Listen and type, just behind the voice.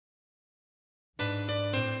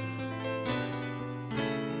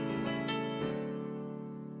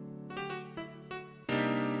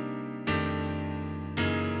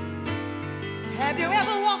Have you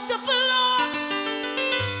ever walked the floor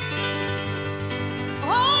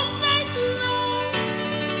all night long,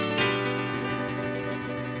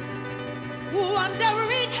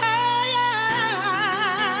 wondering how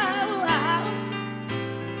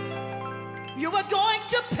you were going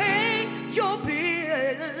to pay your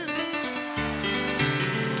bills?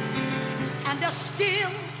 And the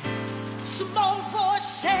still small voice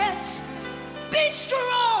says, be strong.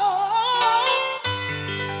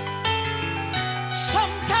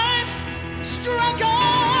 Sometimes struggle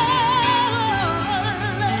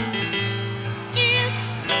is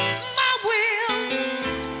my will.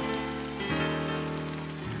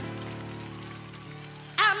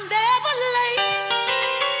 I'm never late.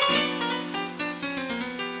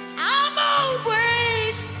 I'm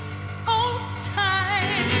always on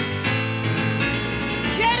time.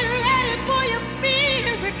 Get ready for your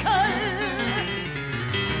miracle.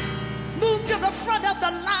 Move to the front of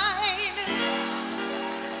the line.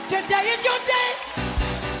 Today is your day.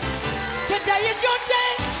 Today is your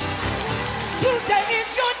day. Today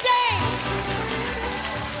is your day.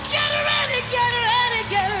 Get ready, get ready,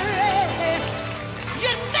 get ready.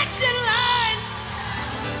 You're next in line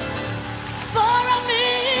for a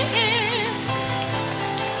miracle.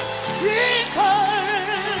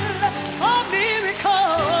 A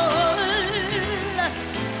miracle.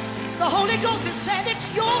 The Holy Ghost has said it's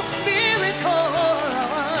your miracle.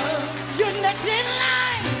 You're next in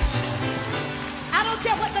line. I don't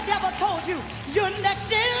care what the devil told you. You're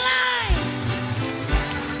next in line.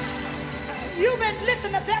 You've been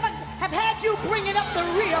listening. The devil have had you bringing up the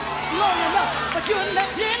rear long enough, but you're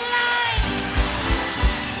next in line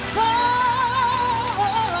for a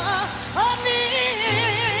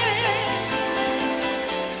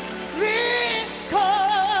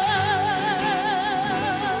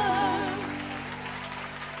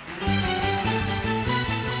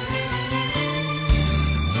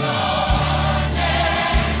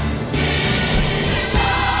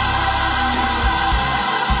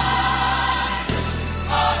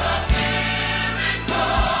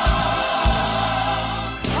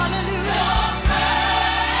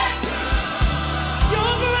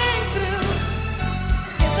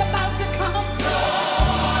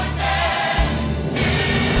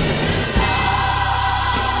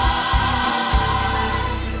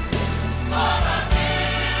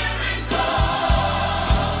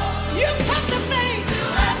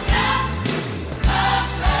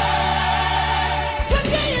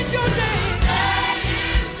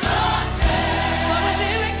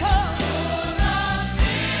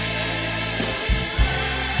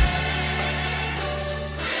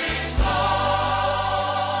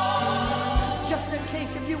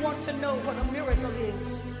to know what a miracle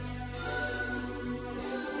is.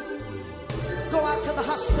 Go out to the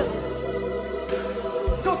hospital.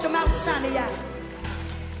 Go to Mount Sinai.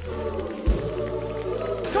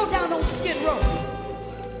 Go down on Skid Row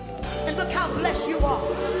and look how blessed you are.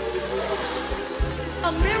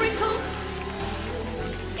 A miracle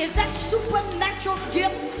is that supernatural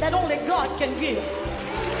gift that only God can give.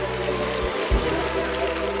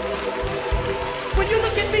 When you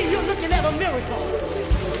look at me, you're looking at a miracle.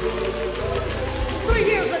 3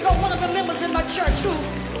 years ago, one of the members in my church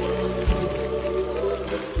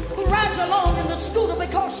who rides along in the scooter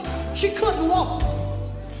because she couldn't walk.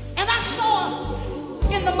 And I saw her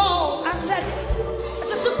in the mall. I said,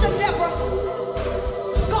 Sister Deborah,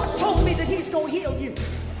 God told me that he's going to heal you.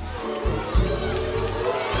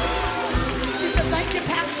 She said, thank you,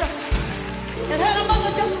 Pastor. And her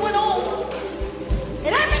mother just went on.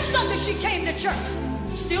 And every Sunday she came to church,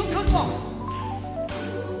 still couldn't walk.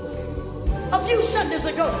 A few Sundays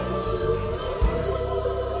ago,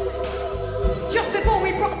 just before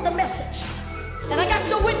we brought the message, and I got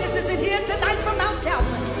some witnesses in here tonight from Mount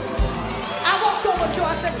Calvary, I walked over to her.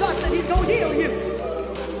 I said, God said he's going to heal you.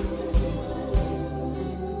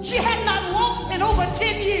 She had not walked in over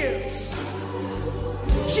 10 years.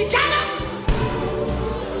 She got up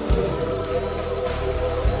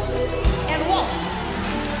and walked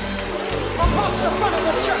across the front of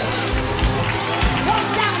the church,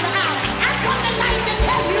 walked down the aisle. I come tonight to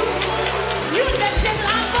tell you, you're next in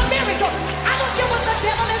line for a miracle. I don't care what the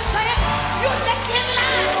devil is saying. You're next in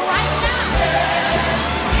line right now.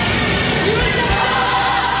 You're next in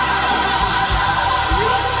line.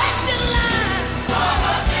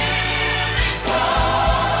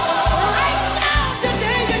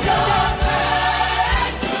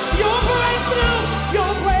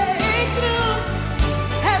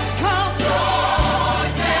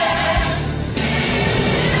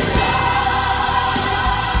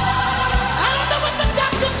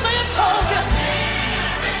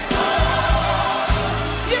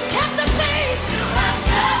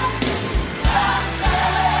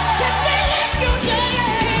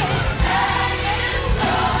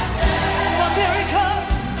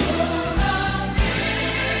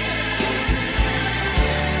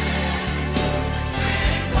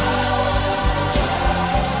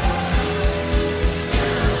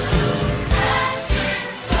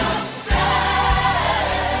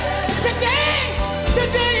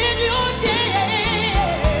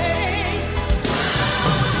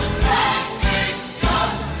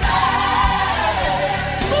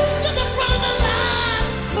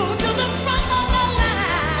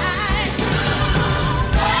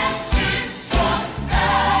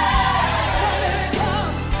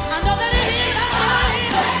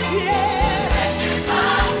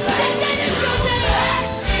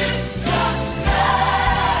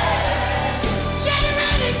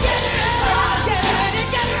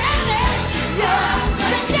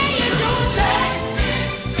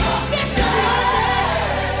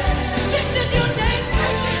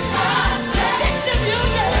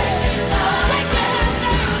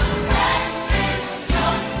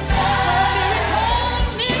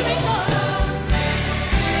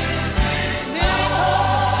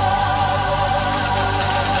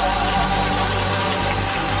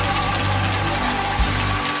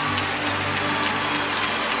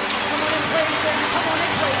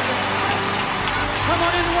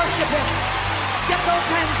 worship him. Get those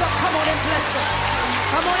hands up. Come on and bless him.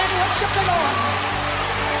 Come on and worship the Lord.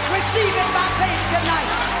 Receive it by faith tonight.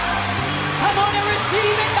 Come on and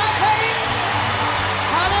receive it by faith.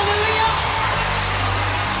 Hallelujah.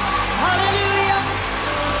 Hallelujah.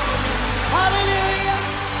 Hallelujah. Hallelujah.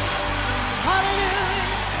 Hallelujah.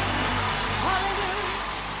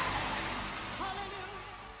 Hallelujah.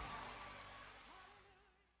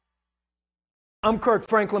 I'm Kirk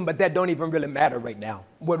Franklin, but that don't even really matter right now.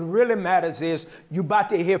 What really matters is you're about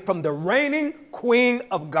to hear from the reigning queen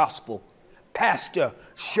of gospel, Pastor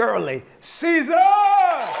Shirley Caesar.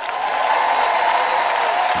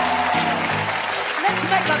 Let's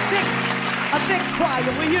make a big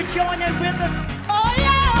choir. Will you join in with us? Oh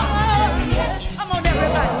yeah! Yes. Come on,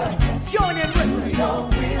 everybody. Yes. Join in with us. Your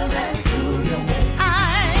will and to your way. I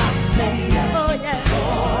say yes. Oh yeah.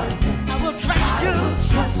 Lord, yes. I will trust you.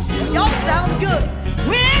 Trust you. Y'all sound good.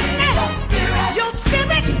 When your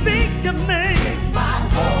spirit speak to me, my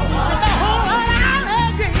whole heart I'll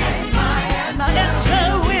agree. My answer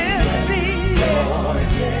will be Lord,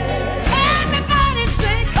 yes. Everybody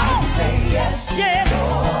say, come on. Say yes. Yeah.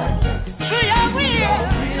 Lord, yes. To your will.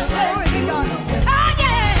 Glory to God. Oh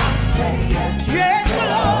yeah. I say yes. Yes,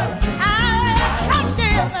 Lord. I'll trust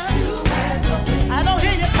him. I don't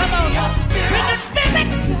hear you. Come on. When the spirit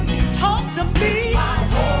talk to me,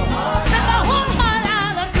 my whole heart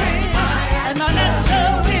I'll agree. And my answer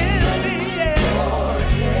will be Lord,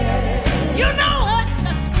 yes. You know what?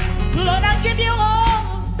 Lord, I give you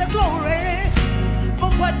all the glory for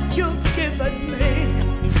what you've given me.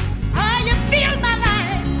 How you filled my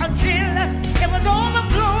life until it was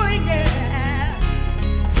overflowing, yeah.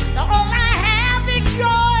 Now all I have is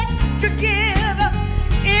yours to give.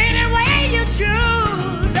 Any way you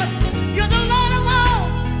choose, you're the Lord of all.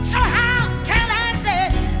 So how can I say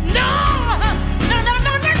no? No, no,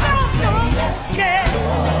 no, no, no, no. Yeah.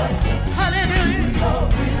 Hallelujah.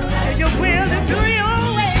 To your will and to your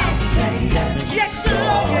way. Yes,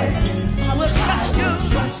 Lord, yes. I will trust you.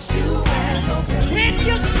 When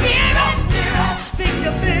your spirit speak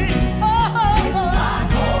to me, oh,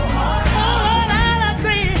 Lord, I'll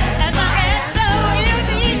agree. And my answer will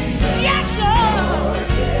be yes, Lord.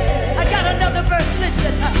 I got another verse,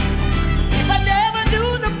 listen. If I never knew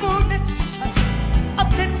the fullness of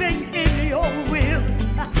living in your will,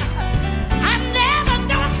 I never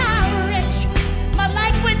know how rich my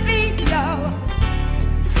life would be now.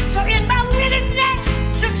 So in my willingness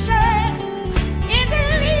to serve is the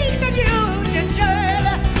least that you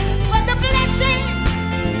deserve. For the blessing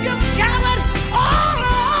you've showered all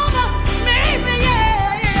over me,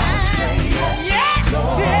 yeah, yeah. Yes,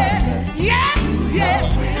 yes, yes, yes.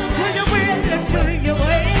 To your will and to your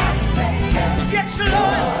way. Yes, Lord.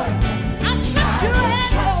 I trust you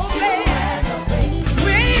and obey.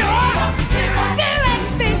 When your spirit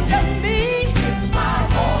speak to me, with my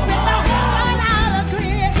whole heart I'll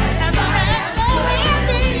agree. And my answer will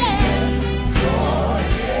be yes.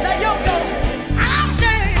 Now you go. I'll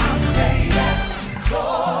say yes.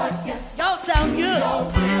 Lord, yes. Y'all sound good. Your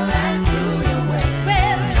will and to your way.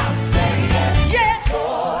 Well, I'll say yes. Yes.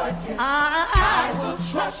 Lord, yes. I will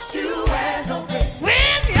trust you and obey.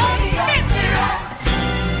 When your spirit,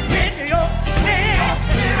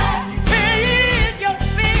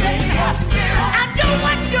 I do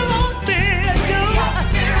what you want me to do.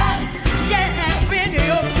 Yeah, when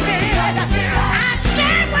your spirit, I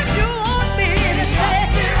say what you want me to say.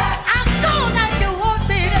 I'm going like you want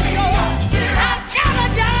me to go. I tell a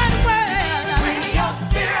darn word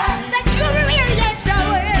that you really yes I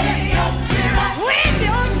will. With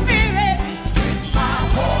your spirit, my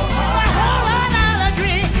whole heart I'll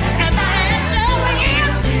agree. And my answer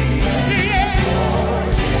will be yeah.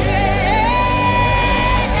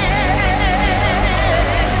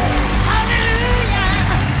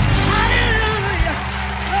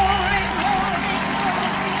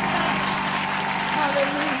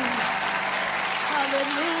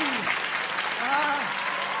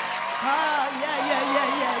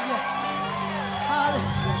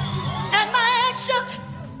 And my answer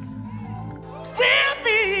will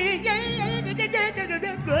be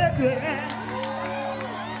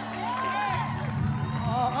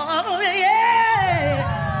oh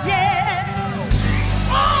yeah, yeah.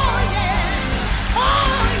 Oh yes,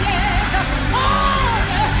 oh yes,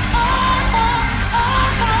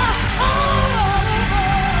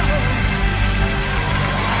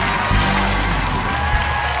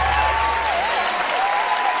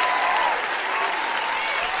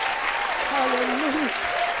 Hallelujah.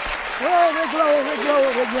 Glory, glory,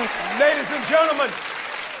 glory. Ladies and gentlemen,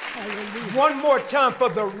 one more time for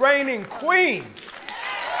the reigning queen.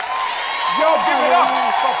 Y'all give it up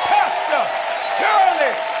for Pastor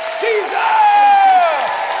Shirley Caesar!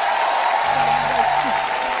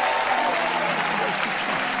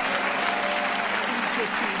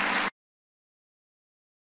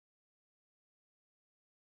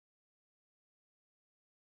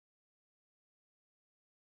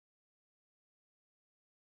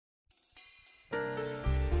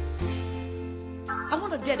 I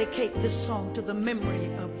want to dedicate this song to the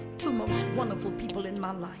memory of two most wonderful people in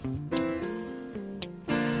my life.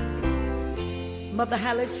 Mother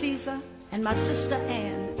Hallie Caesar and my sister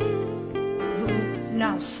Ann, who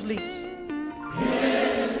now sleeps.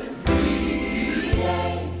 Every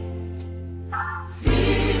day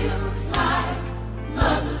feels like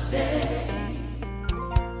Mother's Day.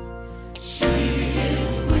 She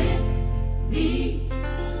is with me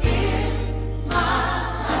in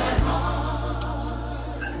my heart.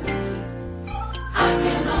 I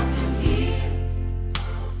can often hear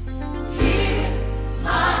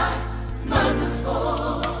my mother's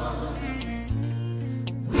voice.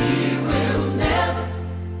 We will never,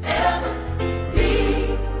 ever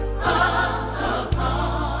be apart.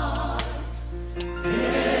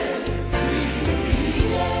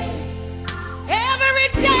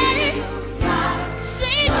 Every day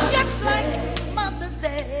seems just like Mother's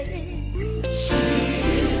Day. She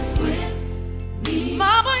is with me.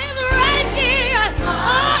 Mama is right here.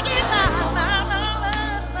 Oh, in my heart.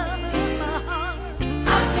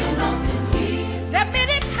 I can often hear There are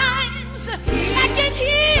many times I can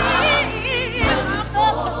hear my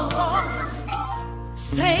mother's voice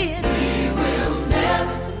saying, we will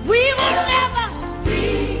never we will never, be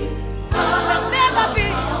we'll never be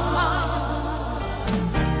apart.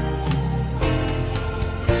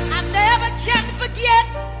 I never can forget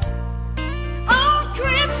on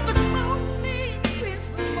Christmas morning,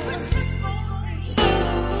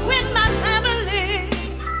 when my family,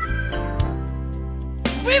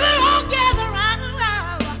 we were all gathered around.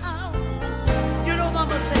 You know,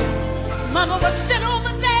 Mama said, Mama would sit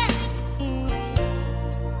over there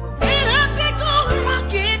in her big old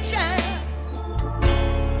rocking chair.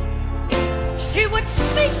 She would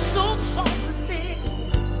speak so softly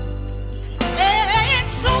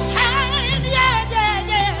and so kind, yeah, yeah,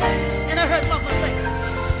 yeah. And I heard Mama say,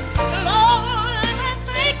 Lord, I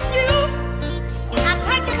thank you. I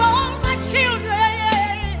thank you for all my children.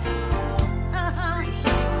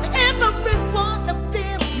 Every one of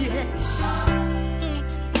them, yes.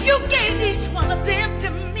 You gave each one of them to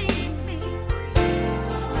me.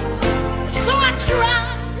 So I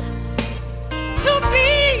tried to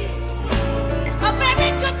be a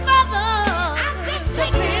very good mother. I didn't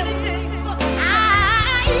take anything. I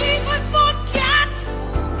even forgot.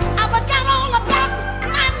 I forgot all about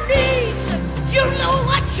my needs. You know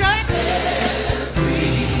what, church?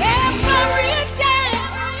 Every day.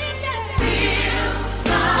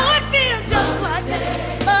 Oh, it feels just like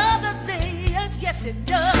Mother's Day. Yes, it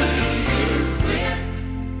does.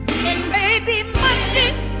 It may be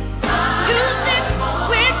Monday, Tuesday,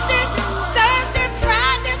 Wednesday, Thursday,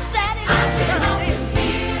 Friday, Saturday, Sunday.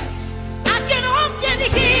 I can often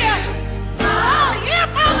hear, oh, hear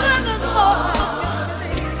my mother's voice.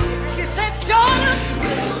 She says, daughter,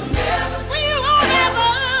 we'll never be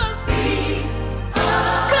apart.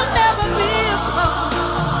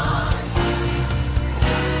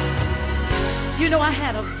 You know, I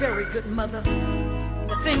had a very good mother.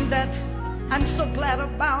 The thing that I'm so glad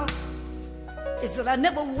about is that I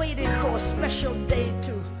never waited for a special day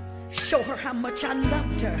to show her how much I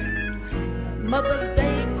loved her. Mother's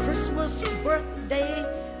Day, Christmas, birthday,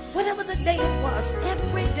 whatever the day it was,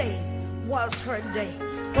 every day was her day.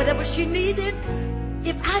 Whatever she needed,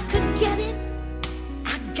 if I could get it,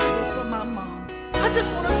 I got it for my mom. I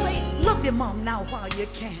just want to say, love your mom now while you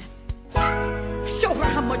can. Show her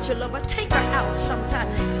how much you love her. Take her out sometime.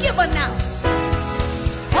 Give her now.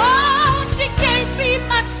 Oh, she gave me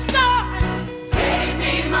my start. Gave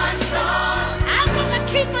me my star. I'm gonna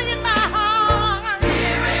keep her in my heart.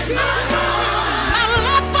 Here in my heart. My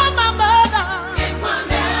love for my mother. It will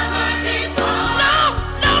never depart. No.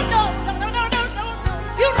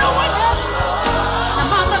 You know what else? My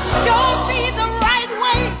mama showed me the right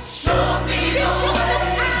way. Show me She the took the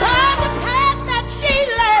way. time by the path that she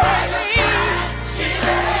led. She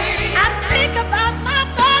lay I think about my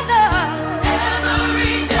mother.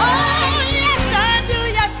 every day. Oh, yes, I do.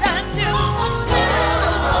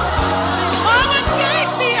 Mama gave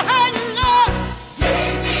me her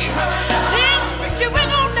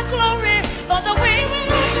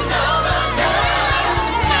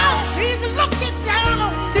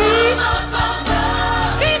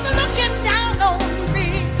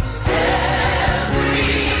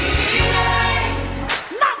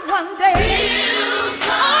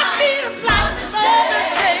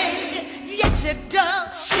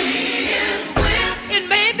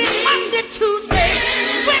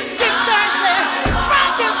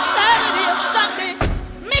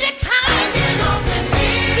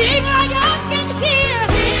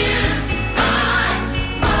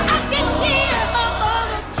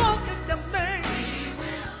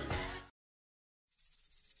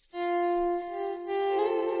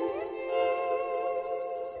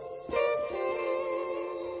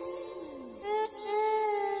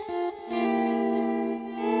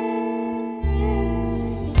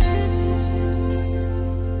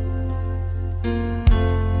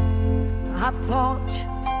I thought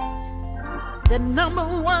that number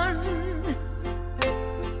one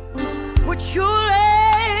would surely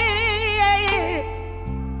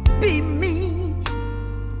be me.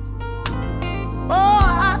 Oh,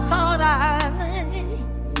 I thought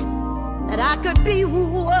that I could be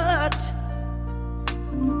what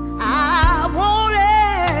I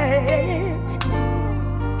wanted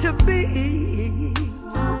to be.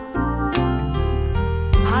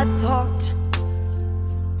 I thought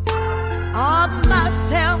of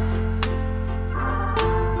myself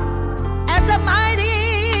as a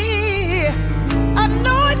mighty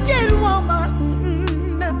anointed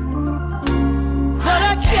woman, but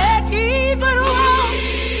I can't even walk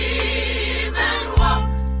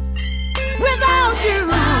without you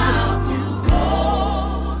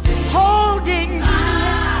holding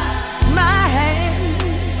my hand.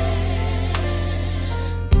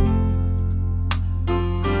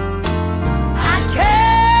 I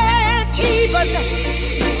can't even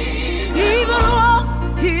walk,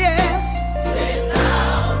 yes,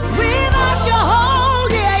 without you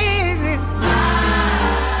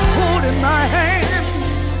holding my hand.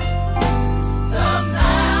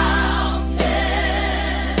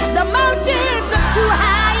 The mountains are too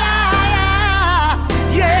high,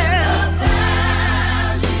 yes,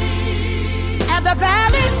 and the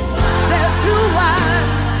valleys, they're too wide.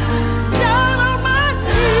 Down on my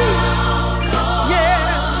knees, yes,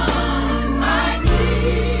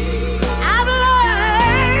 I've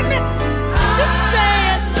learned to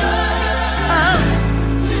stand.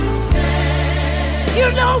 You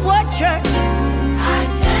know what, church?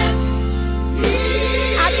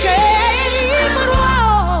 I can't even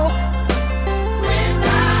walk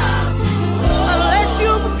unless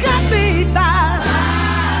you've got me by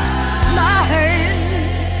my hand.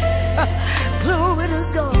 Glory to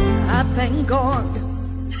God. I thank God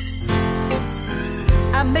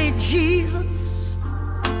I made Jesus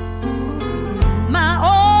my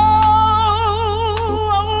all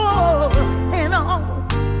in all.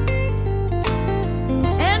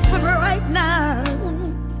 And for right now,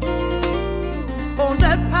 on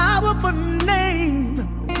that powerful name,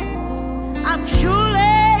 I'm surely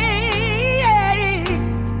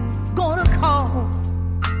gonna call.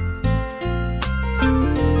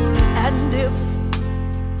 And if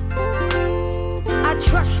I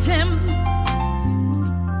trust him,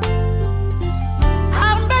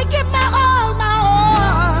 I'll make it my all, my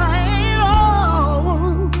all.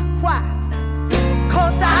 Why?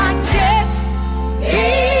 'Cause I can't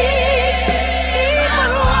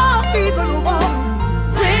even walk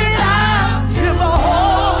without him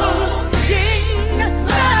holding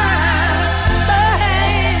my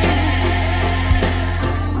hand.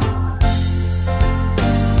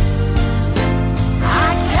 I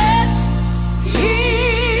can't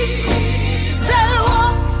even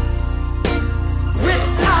walk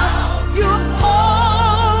without you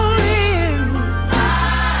holding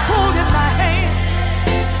my hand.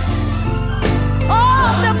 Oh,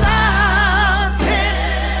 the mountains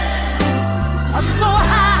are so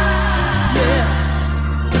high, yes,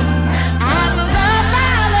 and the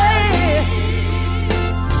valley,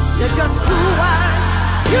 they're just too wide.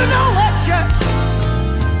 You know what, church?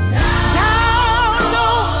 Down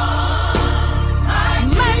on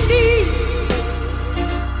my knees.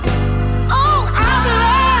 Oh, I've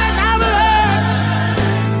learned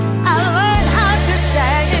how to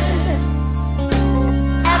stand,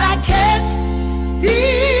 and I can't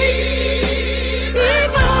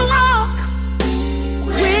even walk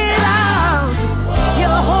without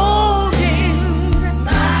you holding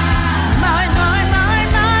my hand.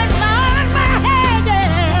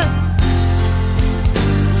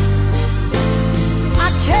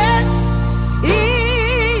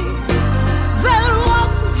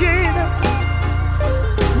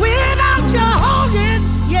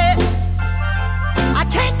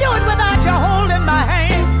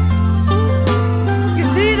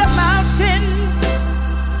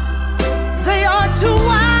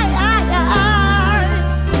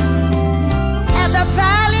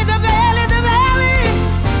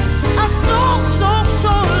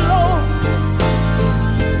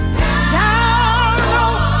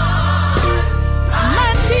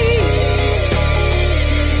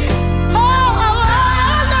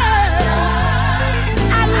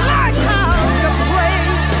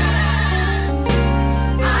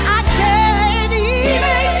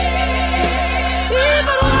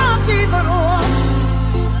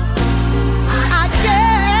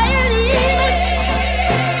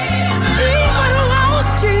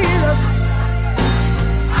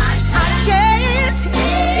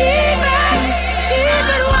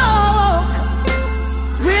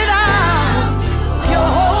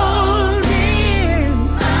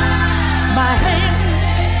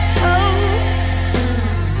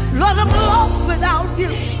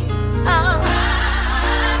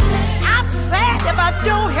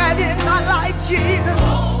 Jesus.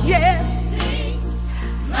 Yes.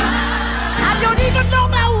 I don't even know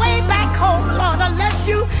my way back home, Lord, unless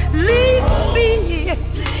you lead me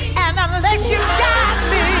and unless you guide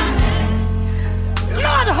me.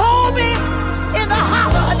 Lord, hold me in the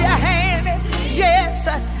hollow of your hand. Yes.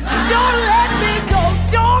 Don't let me go.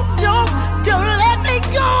 Don't let me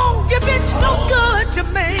go. You've been so good to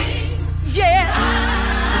me. Yes.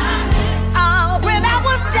 When I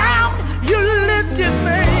was down, you lifted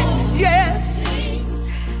me. Yes.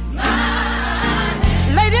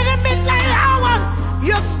 Late in the midnight hour,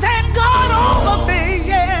 you stand guard over me.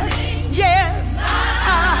 Yes. Yes.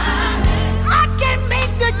 I can't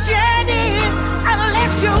make the journey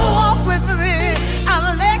unless you walk with me,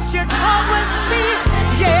 unless you talk with me.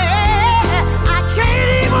 Yeah.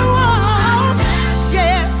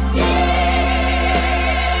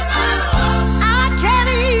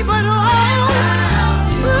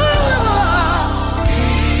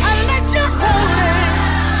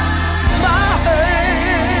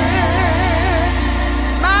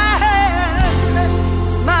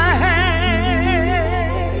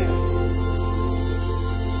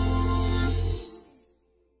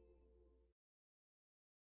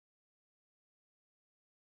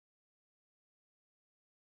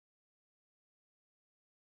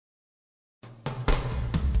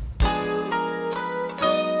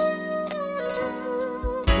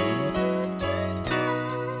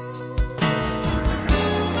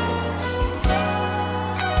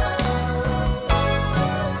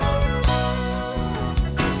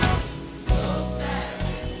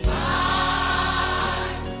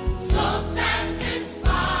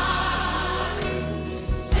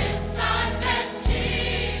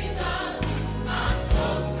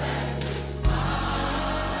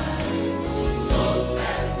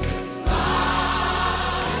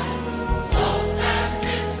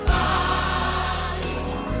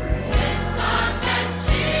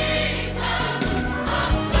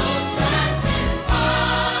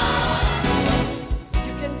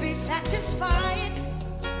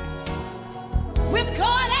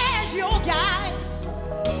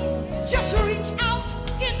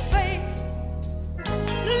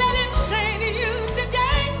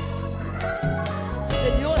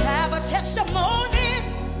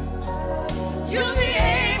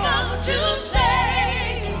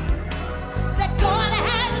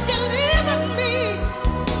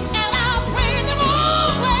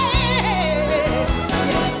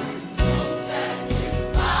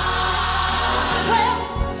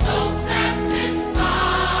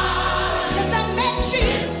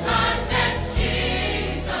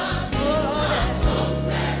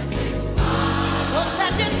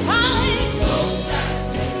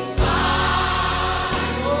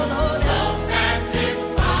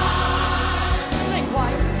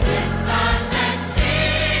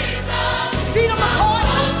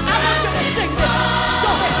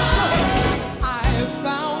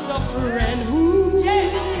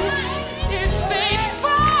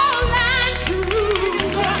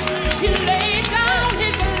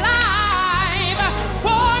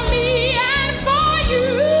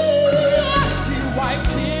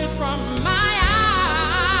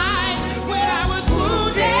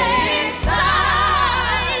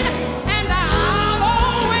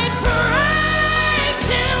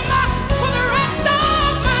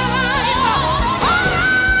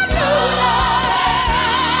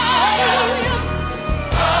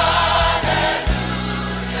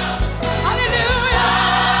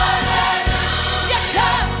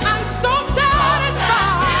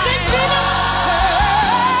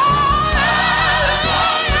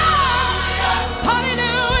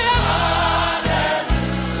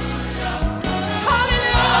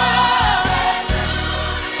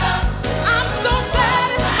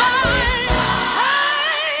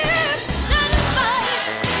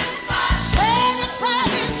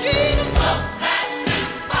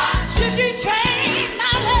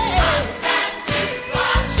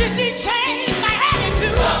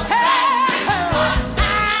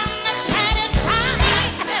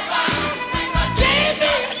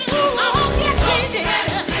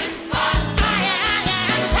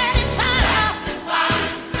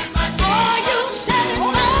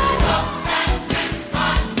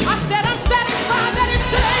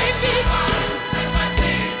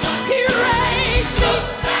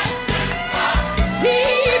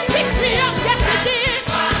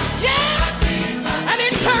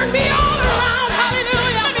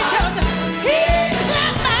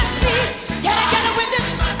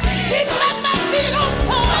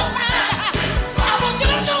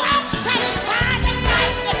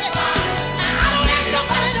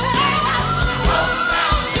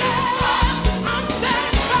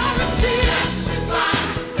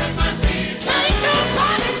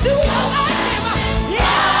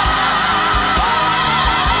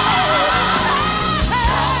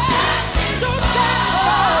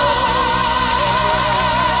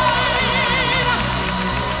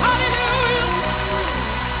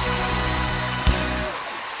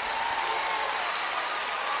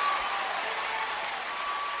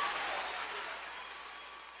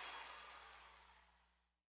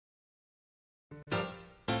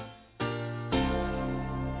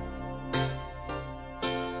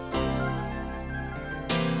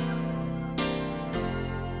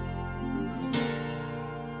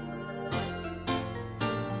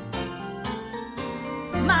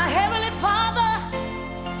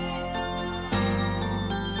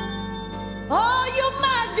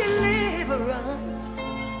 deliverer.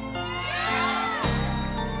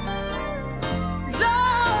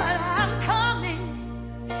 Lord, I'm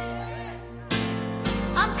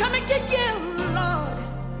coming to you, Lord,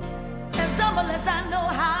 as humble as I know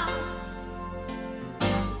how.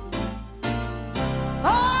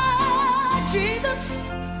 Oh, Jesus,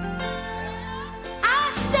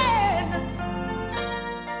 I stand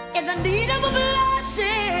in the need of a blessing.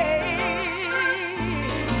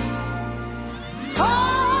 Oh,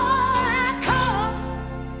 I come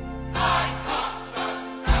just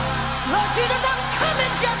now. Lord Jesus, I'm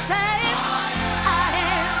coming just as I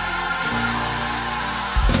am.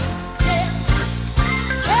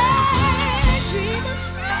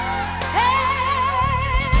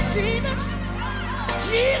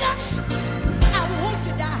 Jesus, I want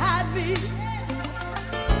you to hide me.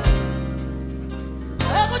 I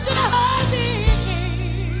want you to hide me.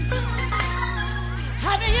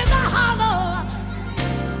 Hide me in the hollow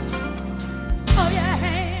of your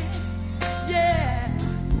hand. Yeah.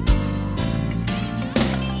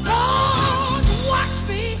 Lord, watch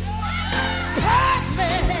me, purge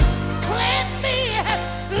me, cleanse me,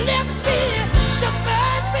 lift me,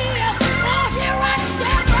 submerge me. Oh, here I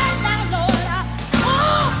stand right now, Lord.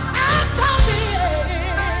 Oh, I'm coming.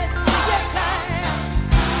 Yes, I am.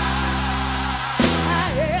 I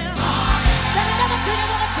am. Let me never feel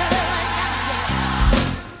what I tell you right now.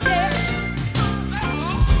 Yeah.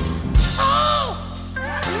 Oh,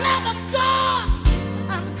 Lamb of God,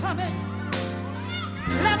 I'm coming.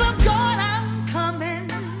 Lamb of God, I'm coming.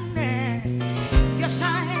 Yes, I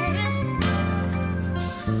am.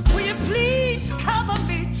 Will you please cover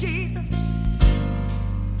me, Jesus?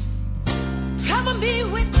 Cover me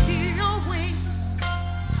with your wings.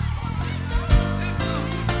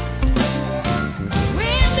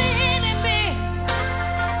 When the enemy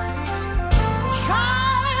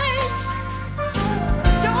tries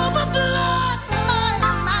to overflood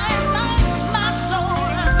my soul,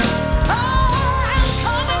 oh, I'm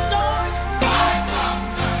coming, Lord.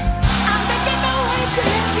 I'm making my way to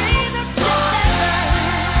you, Jesus. Just stand there.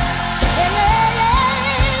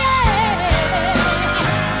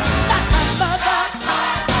 Not my mother,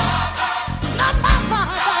 not my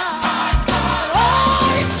father.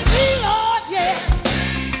 Oh, it's me, Lord, yeah.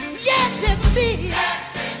 Yes, it's me.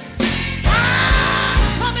 I'm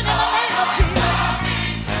coming in the name of Jesus.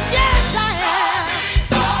 Yes, I am.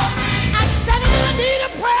 I'm standing in the need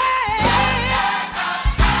of prayer.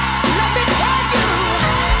 Let me tell you,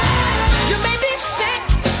 you may be sick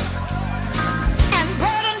and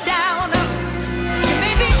burdened down. You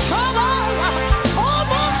may be troubled,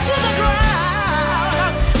 almost to the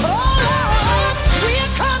ground. Oh, Lord, we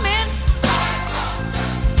are coming.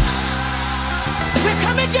 We're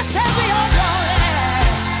coming just as we are, Lord.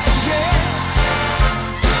 Yeah.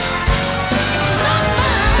 It's not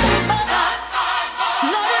my mother.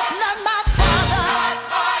 Lord, it's not my father.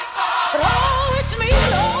 But oh, it's me,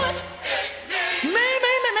 Lord.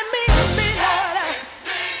 Me, Lord.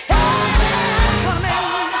 Oh, I'm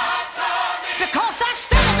coming. Because I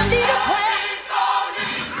stand in the need of prayer.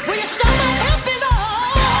 Will you stop and help me,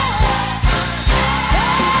 Lord?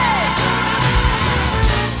 Hey,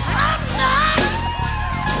 I'm not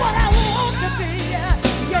what I want to be.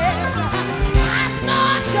 Yes, I'm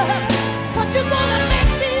not what you're gonna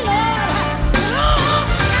make me, Lord. Lord,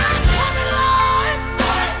 I'm coming, Lord.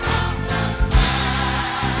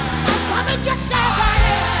 I'm coming just as I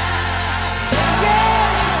am.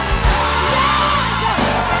 Yes, yes.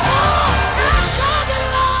 Oh, I'm coming,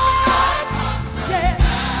 Lord. Yes,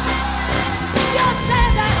 just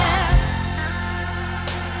as I am.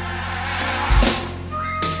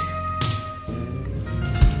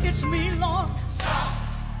 It's me, Lord.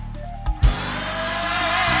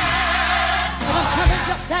 I'm coming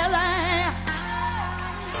just as I am.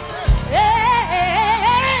 Yeah,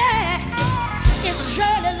 it's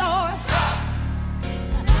Shirley, Lord.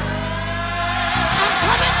 I'm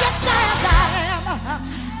coming just as I am.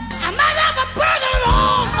 I might have a burden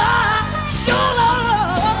on my shoulder.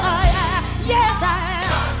 Yes, I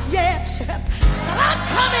am. Yes, but I'm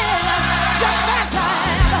coming just as I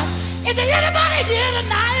am. Is there anybody here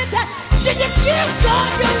tonight? Did you give God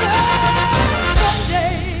your word one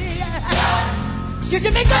day? Did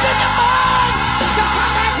you make up in your mind to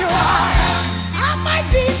come as you are? I might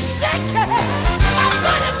be sick, my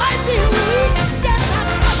body might be weak. Yes, I'm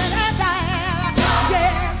coming as I am.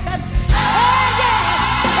 Yes, oh yes,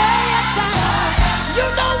 I am. You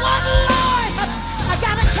know what, Lord? I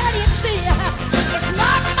gotta tell you, see, it's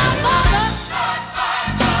not my mother,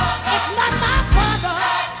 it's not my father,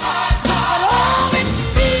 but oh, it's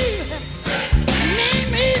me,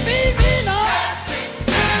 Lord.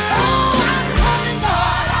 Oh, I'm coming,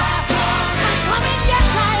 Lord.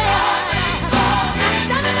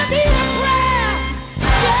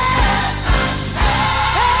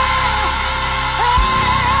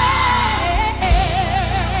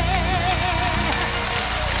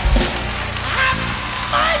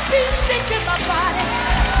 somebody.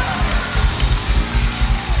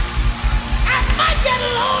 I might get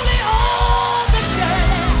lonely on the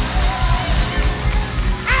journey.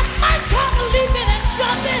 I might come leaping and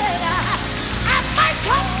jumping. I might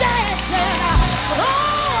come dancing.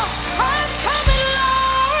 Oh, I'm coming,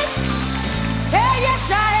 Lord. Yeah, yes,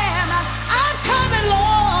 I am. I'm coming,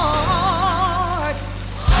 Lord.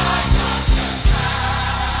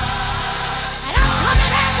 And I'm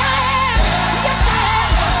coming as I am. Yes, I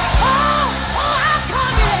am. Oh, I'm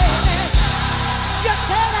coming.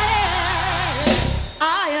 Just as I am.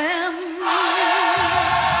 I am.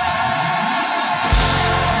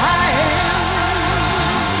 I am.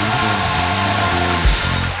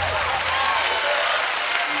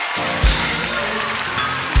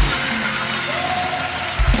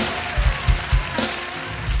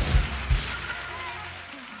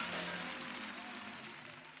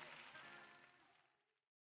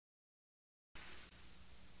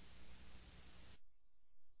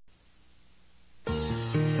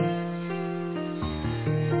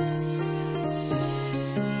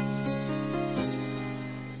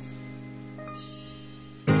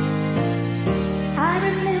 I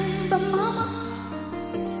remember Mama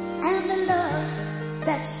and the love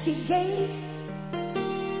that she gave.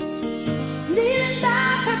 Kneeling by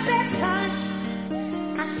her bedside,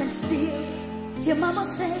 I can still hear Mama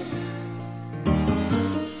say,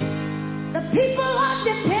 the people are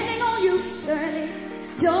depending on you, Shirley.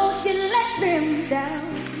 Don't you let them down.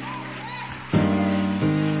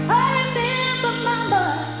 I remember Mama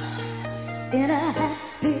in a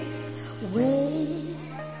happy way.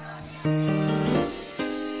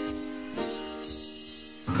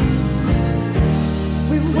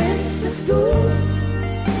 We went to school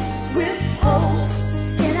with holes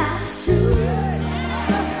in our shoes.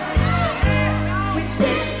 We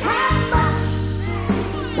didn't have much,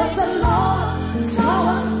 but the Lord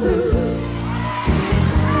saw us through.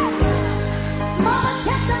 Mama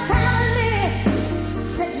kept the family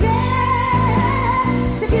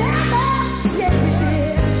together, yes she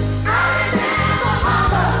did. I remember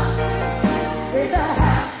Mama with a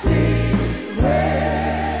happy way.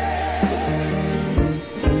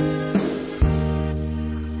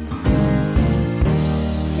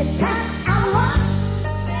 She packed our lunch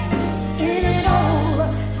in an old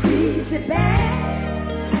greasy bag.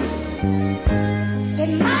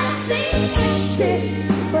 It might seem empty,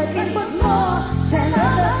 but it was more than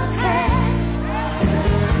others had.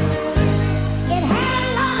 It had a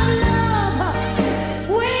lot of love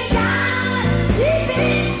way down deep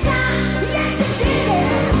inside. Yes, it did.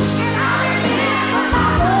 And I remember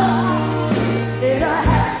Mama in a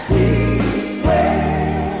happy way.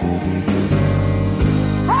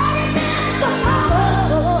 I remember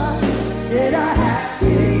Mama in a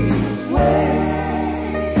happy way.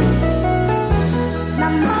 Now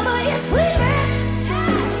Mama is sleeping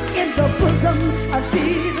in the bosom of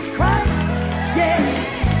Jesus Christ. Yeah.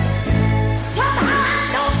 Somehow I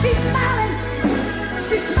know she's smiling.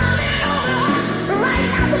 She's smiling over us right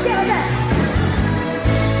now together.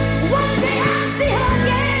 One day I'll see her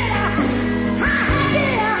again. How happy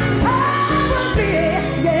I will be.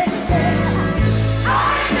 Yeah. I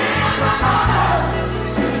remember Mama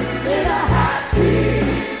in a happy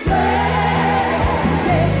way.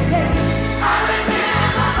 I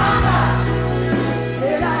remember Mama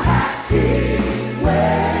in a happy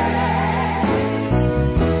way.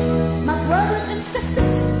 My brothers and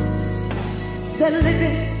sisters, they're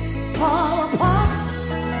living far apart.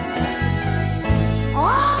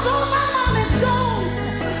 Although my mom is gone,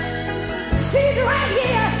 she's right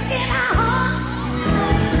here in our hearts.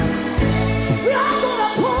 We all gonna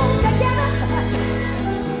pull together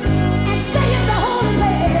and stay in the holy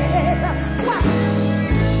place. Why?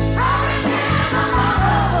 I remember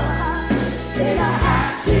Mama in a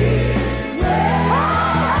happy way.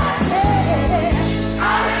 I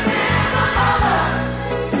remember Mama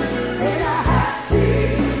in a happy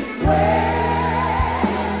way.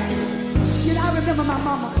 You know, I remember my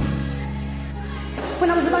mama when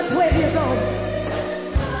I was about 12 years old.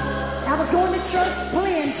 I was going to church,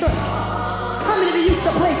 playing church. How many of you used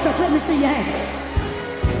to play church? Let me see your hand.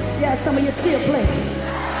 Yeah, some of you still play.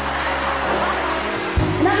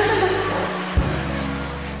 And I remember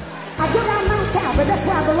I go down Mount Calvary, that's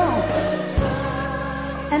where I belong.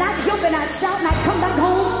 And I'd jump and I'd shout and I'd come back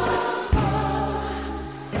home.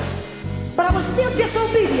 But I was still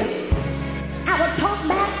disobedient. I would talk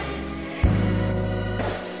back.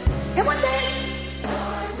 And one day,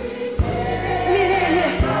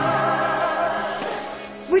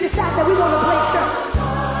 we decided that we want to play church.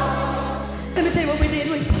 Let me tell you what we did.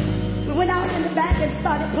 We went out in the back and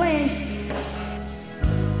started playing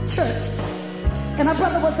church. And my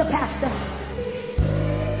brother was a pastor.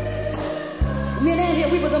 Me and Ann here,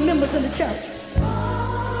 we were the members in the church.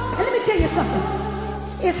 And let me tell you something.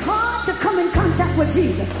 It's hard to come in contact with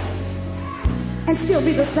Jesus and still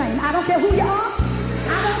be the same. I don't care who you are.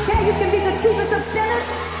 I don't care. You can be the chiefest of sinners.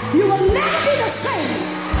 You will never be the same.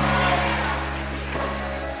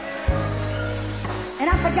 And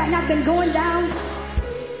I've forgotten, I've been going down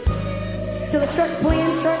to the church,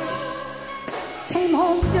 playing church. Came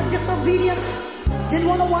home still disobedient. Didn't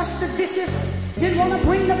want to wash the dishes. Didn't want to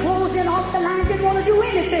bring the clothes in off the line. Didn't want to do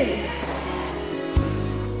anything.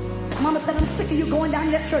 Mama said, I'm sick of you going down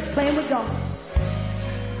to that church playing with God.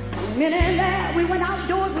 And then we went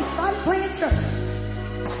outdoors. We started playing church.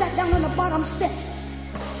 Sat down on the bottom step.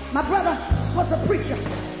 My brother was a preacher.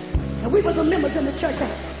 And we were the members in the church.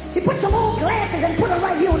 He put some old glasses and put them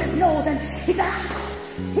right here on his nose. And he said,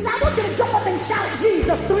 I want you to jump up and shout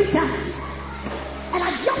Jesus 3 times. And I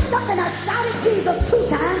jumped up and I shouted Jesus 2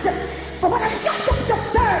 times. But when I jumped up the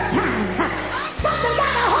 3rd time, something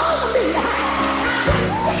got a hold of me. I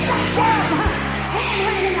couldn't see that damn hand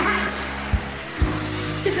laying in the house.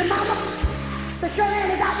 She said, Mama, so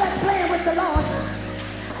Shirley is out there playing with the Lord.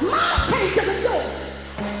 Mama came to the door.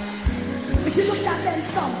 And she looked out there and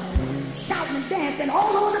saw me, shouting and dancing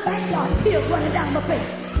all over the backyard, tears running down my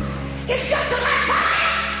face. It's just a last time.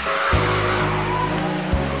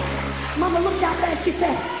 Mama looked out there and she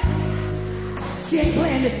said, she ain't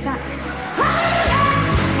playing this time. Hallelujah!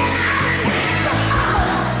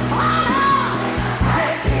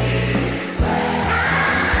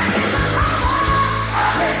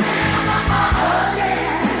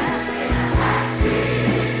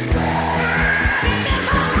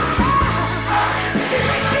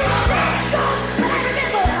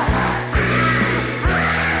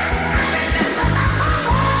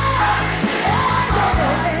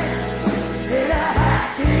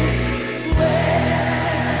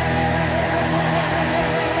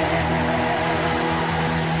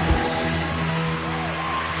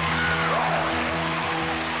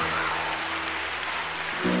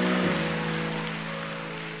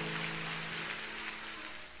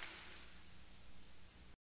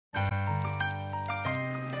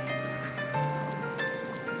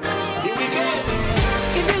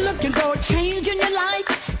 Change in your life,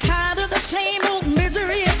 tired of the same old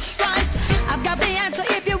misery and strife. I've got the answer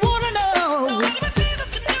if you want to know.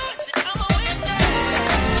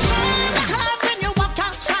 Shine the light when you walk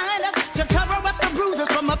outside to cover up the bruises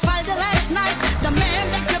from a fight last night. The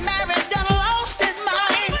man that you married done lost his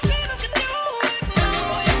mind.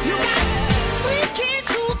 You got 3 kids,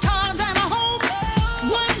 2 cars and a home.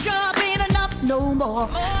 1 job ain't enough no more.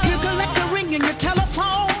 You collect a ring in your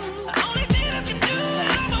telephone.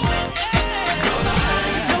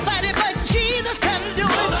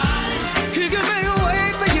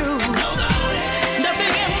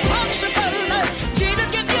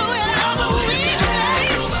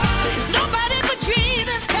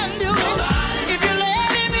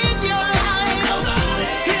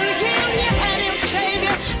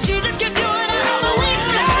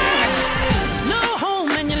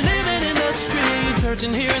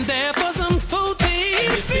 Here and there for some food.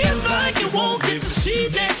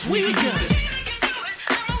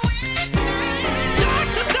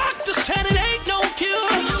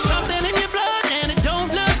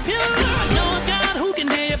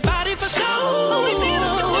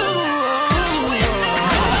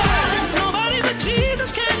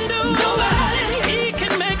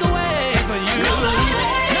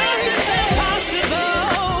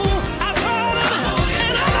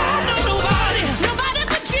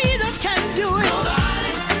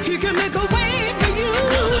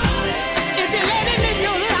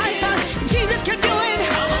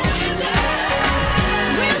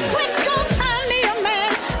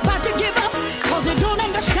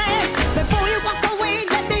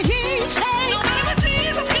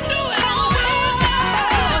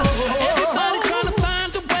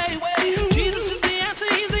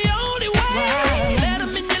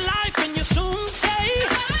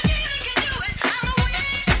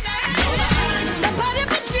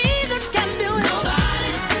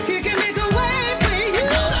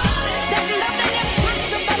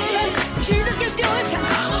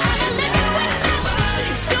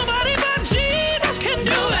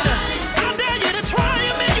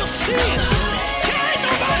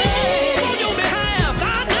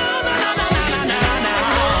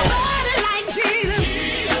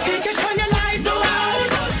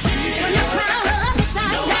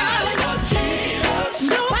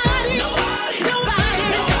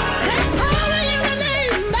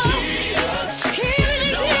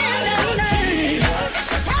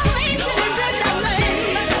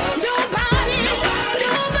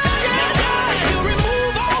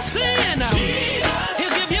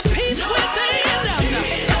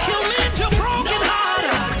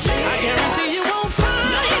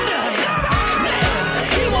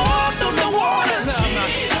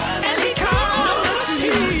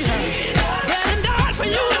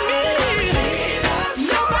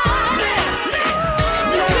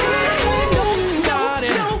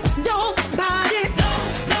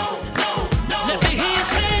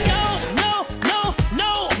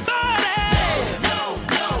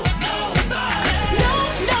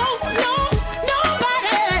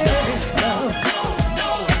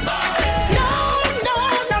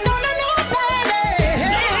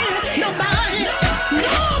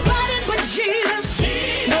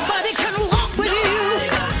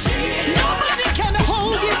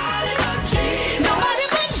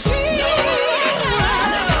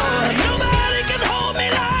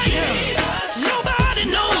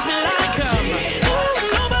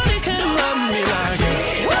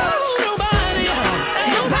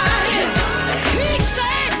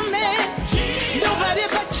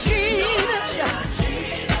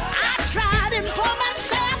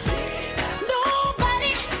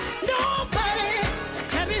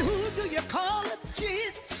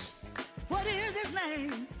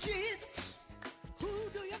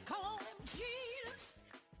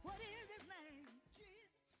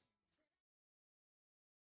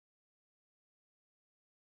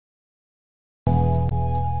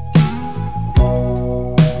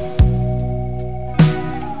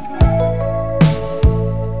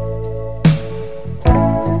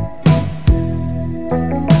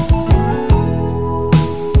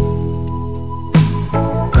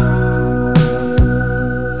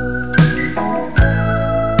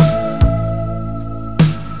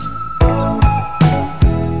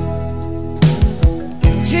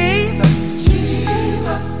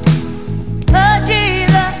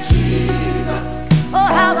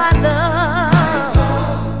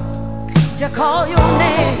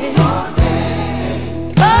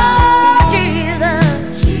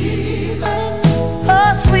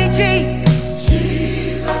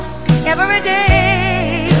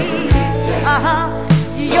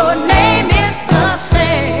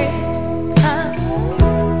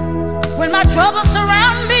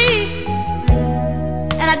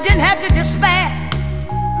 didn't have to despair.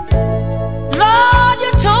 Lord,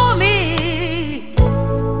 you told me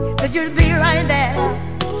that you'd be right there.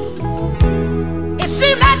 It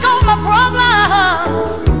seemed like all my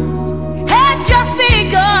problems had just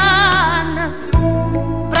begun,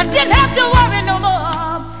 but I didn't have to worry no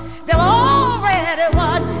more. They were already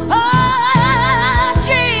won. Oh,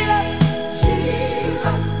 Jesus,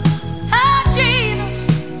 Jesus, oh, Jesus,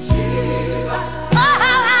 Jesus, oh,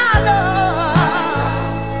 how I love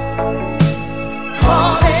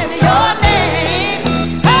calling your name.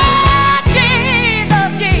 Oh,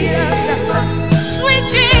 Jesus, Jesus, sweet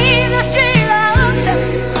Jesus, Jesus,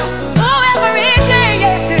 oh, every day,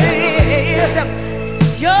 yes it is.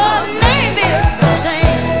 Your name is the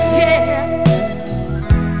same, yeah.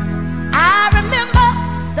 I remember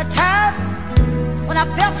the time when I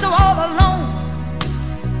felt so all alone,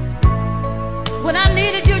 when I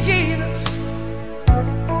needed you, Jesus.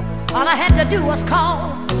 All I had to do was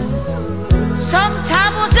call.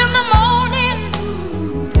 Sometimes it was in the morning,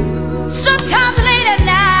 sometimes late at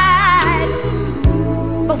night.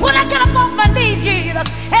 But when I got up off my knees, Jesus,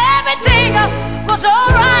 everything was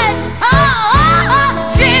alright. Oh, oh, oh,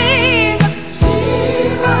 Jesus,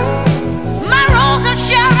 Jesus, my rose of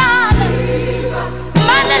Sharon, Jesus,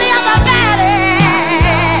 my lily of the valley,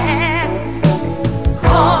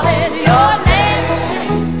 calling your name.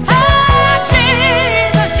 Oh,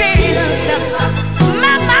 Jesus, Jesus,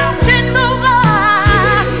 my mountain mover,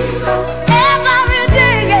 every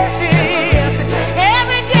day, yes it is,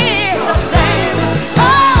 every day is the same.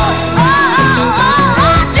 Oh, oh, oh, oh,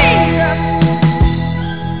 oh, Jesus,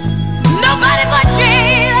 nobody but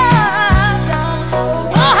Jesus.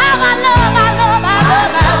 Oh, how I love, I love, I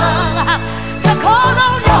love, I love to call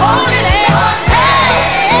on your holy name. Hey,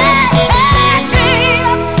 hey, hey,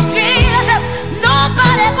 Jesus, Jesus,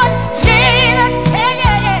 nobody but Jesus. Hey,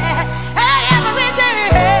 yeah, yeah, hey, every day,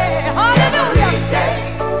 hallelujah.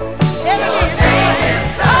 Every day is the same.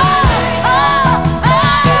 Oh, oh,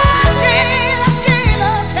 oh, Jesus,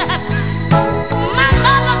 Jesus, my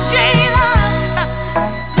mother, Jesus,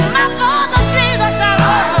 my father, Jesus, I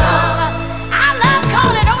love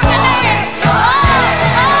calling on your name. Oh,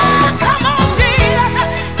 oh, come on, Jesus,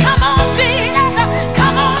 come on, Jesus,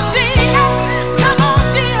 come on, Jesus, come on,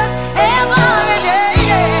 Jesus, every day,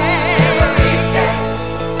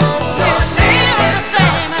 you're still the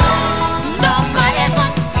same. Nobody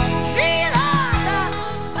but Jesus.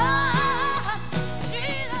 Oh,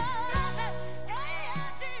 Jesus,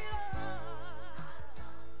 Jesus.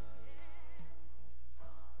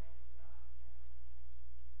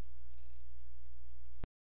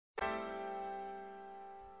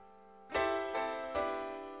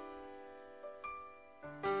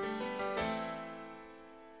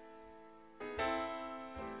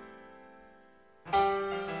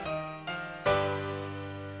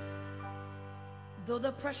 Though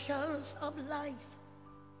the pressures of life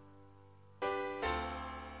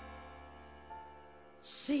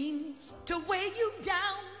seems to weigh you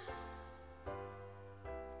down,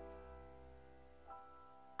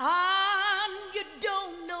 you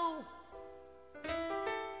don't know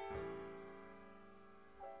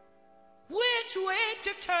which way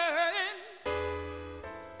to turn.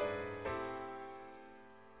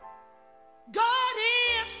 God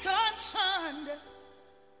is concerned,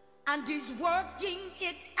 and He's working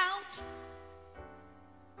it out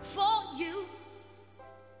for you.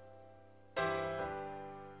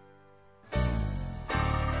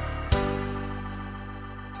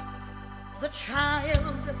 The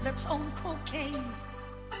child that's on cocaine,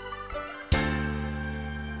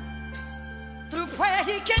 through prayer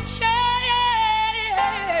he can change.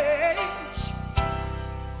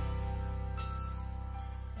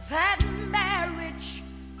 That marriage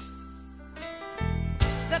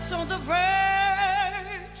that's on the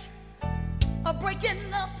verge of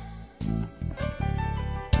breaking up,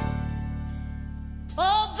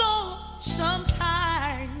 although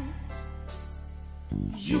sometimes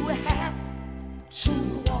you have to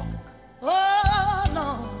walk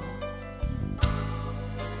alone.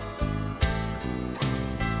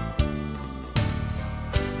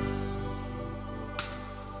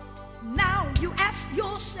 Now you ask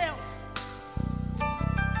yourself,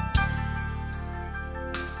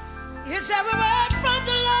 is there a word from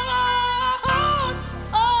the Lord?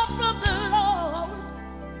 Oh, from the Lord.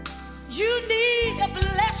 You need a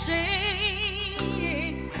blessing,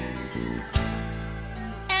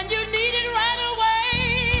 and you need it right away.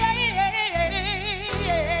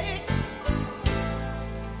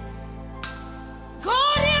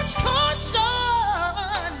 God is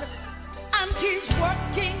concerned, and He's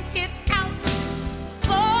working it out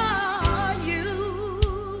for you.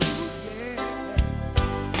 Yeah.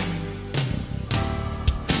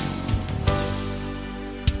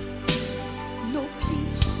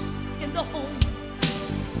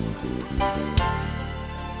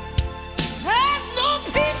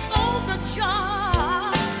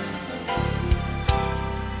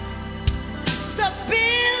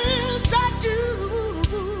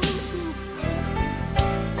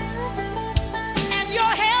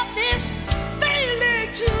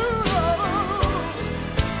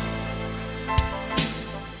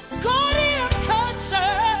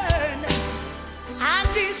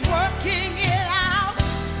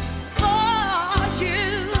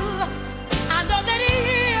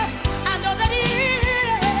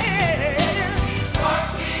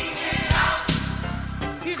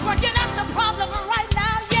 working out the problem right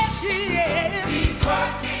now. Yes, he is. He's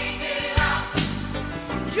working it out.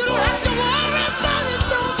 You don't have to worry about it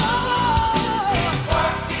no more. He's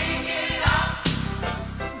working it out.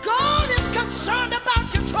 God is concerned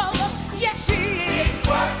about your troubles. Yes, he is. He's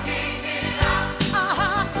working it out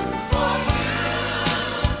Uh-huh. for you.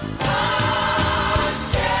 Oh,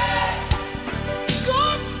 yeah.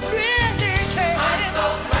 God really cares. I'm so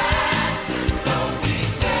glad to know He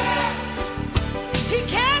cares. He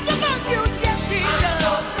cares about you. Yes, he I'm so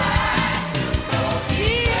does. glad to know He He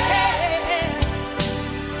cares.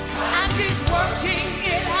 And he's working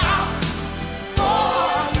it out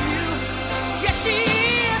for you. Yes, he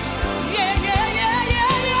is. Yeah, yeah, yeah,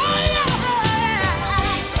 yeah, yeah, yeah.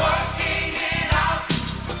 He's working it out.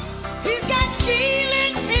 He's got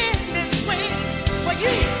healing in his wings for you.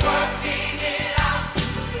 He's working it out.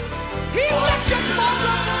 He's got your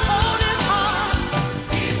mother on his heart.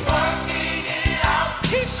 He's working it out.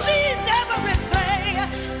 He sees everything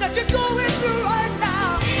that you're going through right now.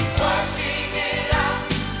 He's working it out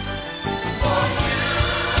for you.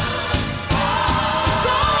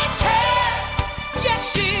 God cares. Yes,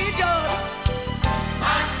 he does.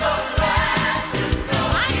 I'm so glad to know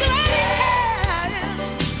I'm glad he cares.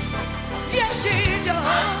 Yes, he does.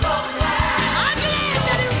 I'm so glad. I'm glad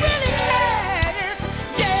that he really cares.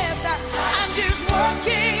 Yes, and he's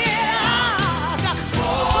working it out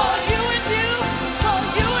for you and you, for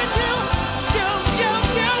you and you,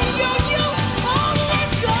 you. Only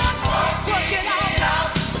God work it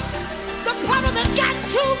out. The problem has got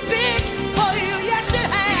too big for you. Yes, it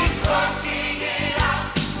has. Working it out.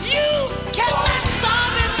 You cannot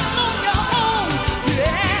solve it on your own.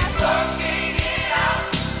 Yes. Working it out.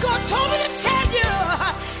 God told me to tell you,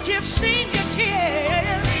 He's seen your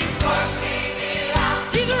tears. He's working it out.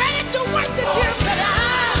 He's ready to wipe the tears from your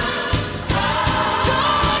eyes.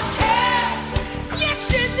 God cares. Yes,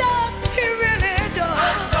 He does. He really I'm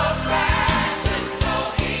does. so glad to know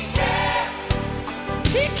He cares.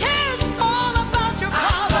 He cares all about your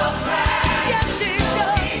problems. Yes, He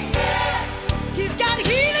does. He cares. He's got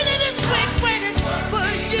healing in His wings waiting for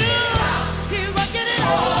you. He's working it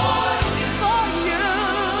out for you.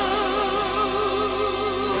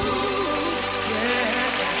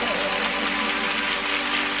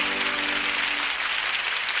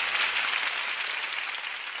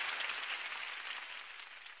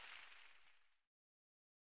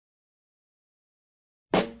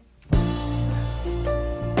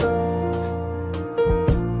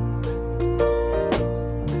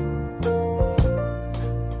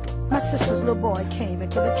 My sister's little boy came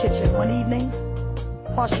into the kitchen one evening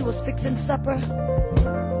while she was fixing supper,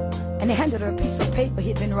 and he handed her a piece of paper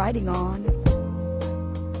he'd been writing on.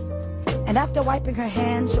 And after wiping her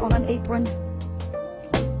hands on an apron,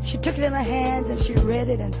 she took it in her hands and she read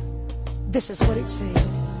it, and this is what it said.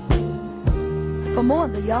 For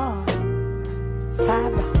mowing the yard,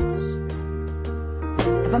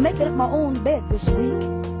 $5. If I make it up my own bed this week,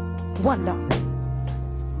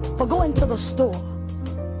 $1. For going to the store,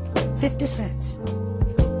 50 cents.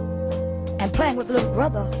 And playing with little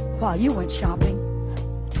brother while you went shopping,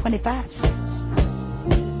 25 cents.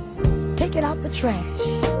 Taking out the trash,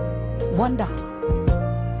 $1.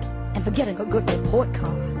 And for getting a good report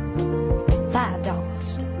card,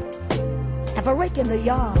 $5. And for raking the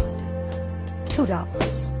yard, $2.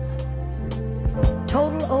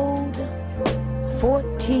 Total owed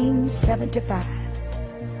 $14.75.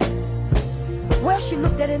 Well, she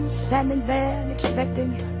looked at him standing there and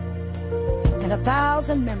expecting, and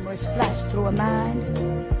 1,000 memories flashed through her mind.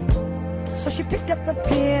 So she picked up the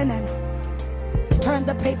pen and turned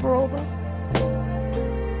the paper over,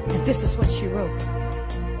 and this is what she wrote.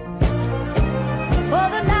 For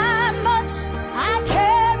the 9 months I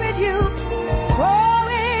carried you,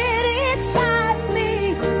 growing inside me,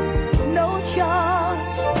 no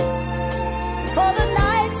charge. For the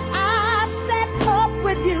nights I sat up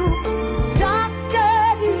with you, doctor,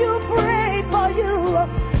 you pray for you,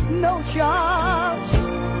 no charge.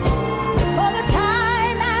 For the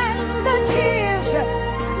time and the tears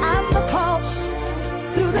and the coughs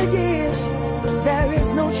through the years, there is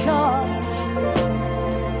no charge.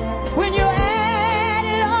 When you add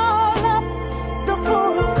it all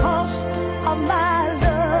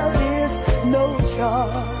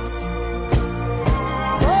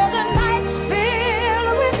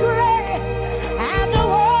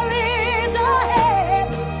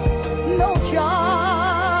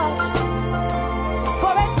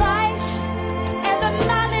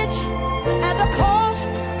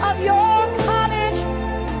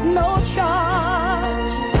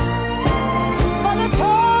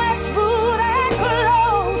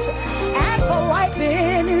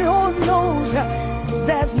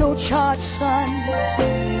was no charge, son.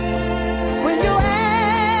 When you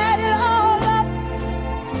add it all up,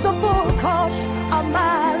 the full cost of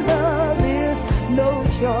my love is no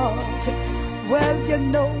charge. Well, you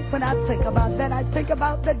know, when I think about that, I think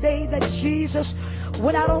about the day that Jesus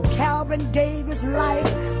went out on Calvary and gave his life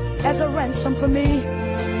as a ransom for me.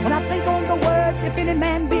 When I think on the words, if any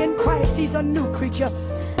man be in Christ, he's a new creature.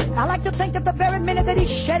 I like to think that the very minute that he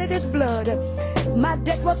shedded his blood, my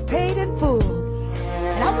debt was paid in full.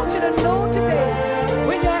 And I want you to know today,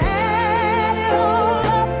 when you add it all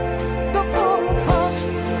up, the full cost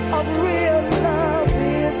of real love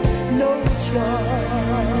is no charge.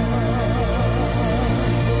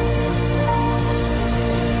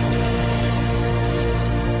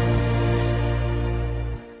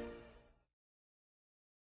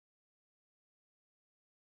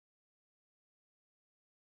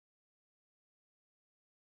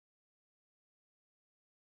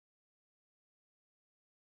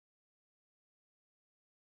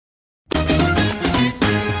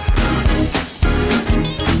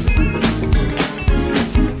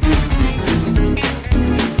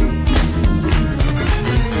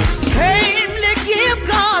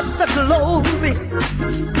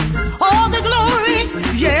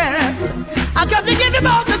 I've come to give him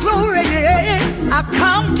all the glory. I've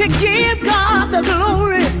come to give God the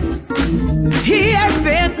glory. He has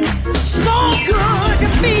been so good to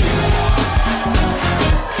me.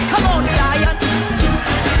 Come on, Zion.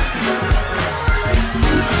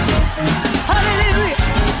 Hallelujah.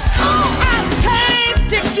 Oh, I came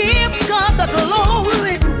to give God the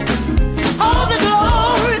glory. All the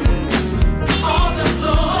glory. All the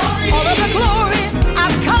glory. All of the glory.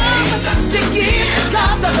 I've come to give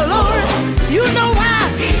God the glory. You know why?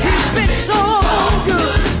 He's been so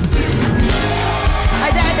good.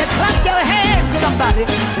 I dare to clap your hands, somebody.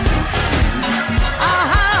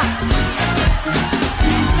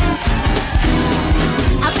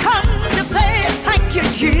 I come to say thank you,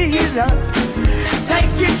 Jesus.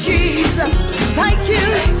 Thank you, Jesus. Thank you.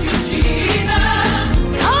 Thank you, Jesus.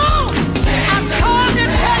 Oh, I've come to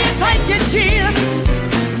tell you thank you, Jesus.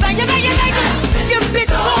 Thank you, thank you, thank you. You've been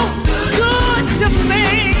so good to me.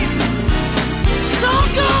 So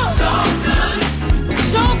good. So good.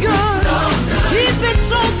 So good. So good. He's been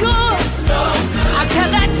so good. So good. I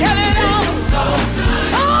cannot tell it all. So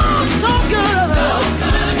good. Oh, so good. So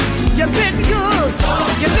good. You've been good. So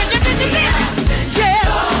good. You've been. Yeah.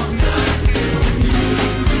 So good.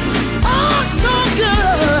 Oh, so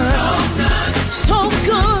good. So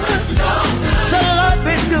good. So good. The Lord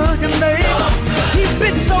been good to me. So good. He's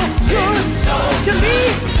been so good to me.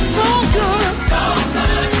 So good. So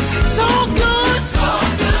good. So good.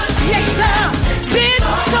 Yes, sir. Been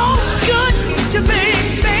so good to me.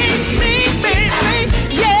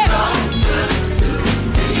 Yeah.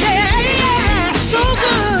 Yeah, yeah. So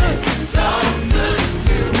good. So good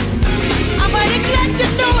to me. I'm mighty glad you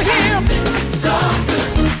know him. So good.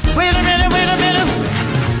 Wait a minute.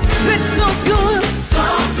 Been so good. So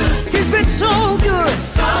good. He's been so good.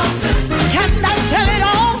 So good. Cannot tell it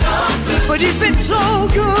all. So good. But he's been so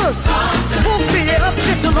good. So good. Woke me up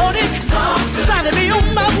this morning. Started me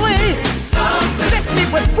on my way. Blessed me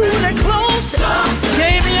with food and clothes.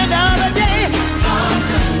 Gave me another day.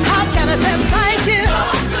 How can I say thank you?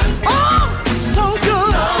 Oh, so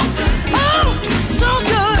good. Oh, so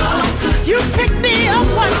good. You picked me up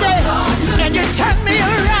one day and you turned me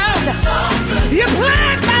around. You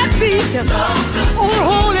planted my feet on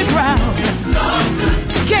holy ground.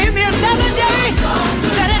 Gave me another day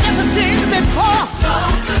that I never seen before.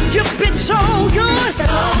 You've been so good.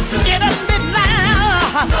 In a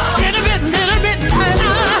midnight, in a little bit now.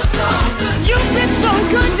 You've been so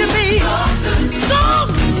good to me.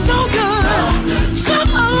 So good.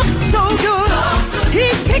 So good. He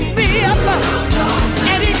picked me up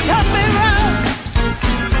and he turned me around.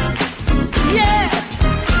 Yes.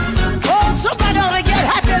 Oh, somebody ought to get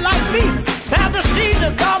happy like me. Now the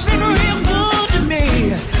season has been real good to me.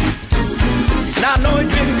 Now I know it's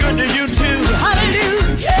been good to you too. Hallelujah.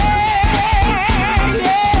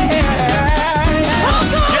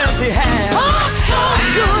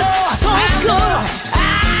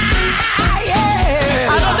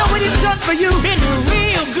 For you, been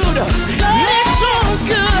real good. Been so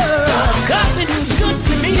good. God been good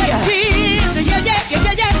to me. Yes, he is. Yes,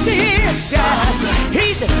 he is.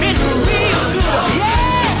 He's been real good.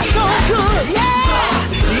 Yeah, so good. Yeah.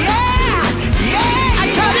 I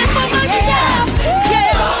tried it for myself.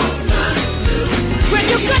 Yeah.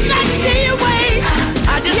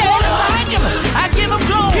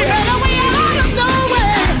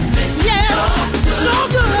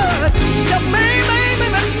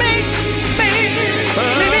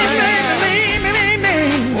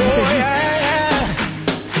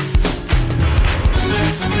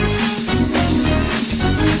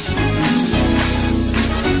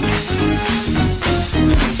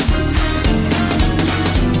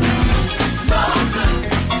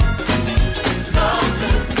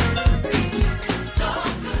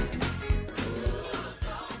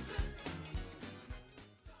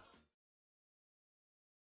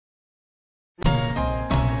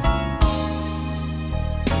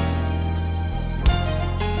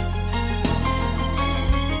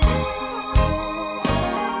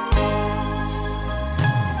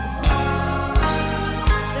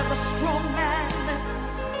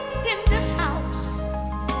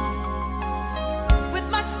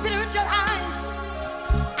 spiritual eyes,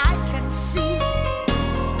 I can see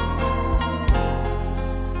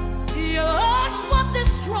just what this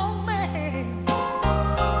strong man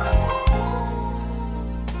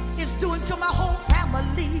is doing to my whole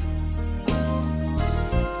family.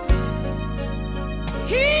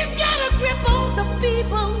 He's got a grip on the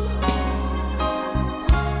feeble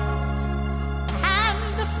and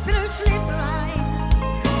the spiritually blind.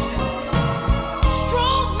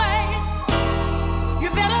 Strong man, you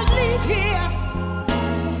better leave here,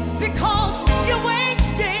 because you're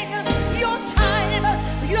wasting your time.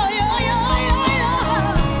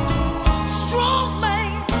 Strong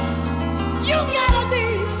man, you gotta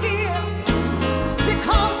leave here,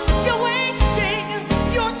 because you're wasting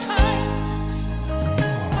your time.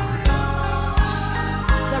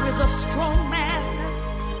 There is a strong man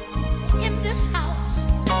in this house.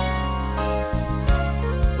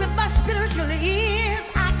 With my spiritual ears,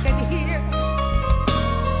 I can hear.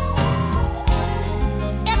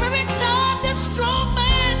 Every time this strong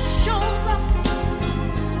man shows up,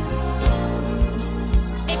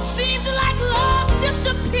 it seems like love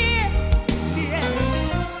disappears. Yes.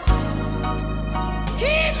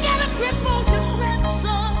 He's got a grip on your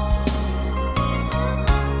grandson.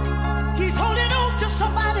 He's holding on to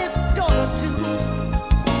somebody's daughter too.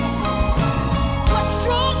 But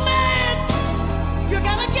strong man, you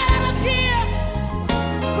gotta get out of here.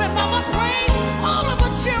 When mama prays, all of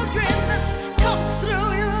her children comes through.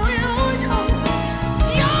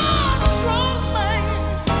 You're strong man.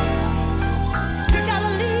 You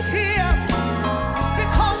gotta leave here,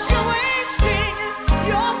 because you're wasting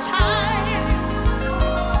your time.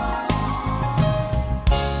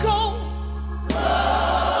 Go.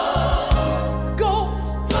 Go.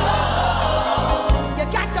 You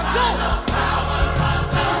got to go.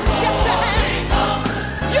 Yes, you have.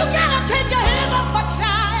 You gotta take your hand off my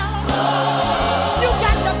child. You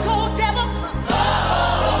got to go, devil.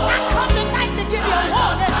 I come tonight to give you a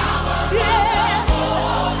warning. Yes.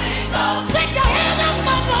 Take your hand off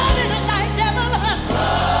my body tonight, devil.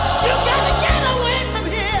 You gotta get away from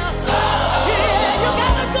here. Yeah, you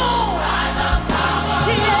gotta go.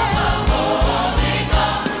 Yes.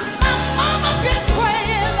 My mama been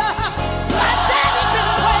praying. My daddy been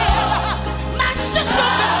praying. My sister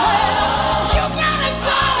been praying. You gotta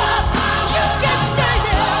go. You can't stay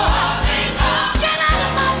here. Get out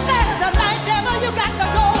of my bed tonight, devil. You got to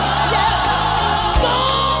go. Yes. Go,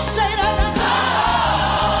 Satan.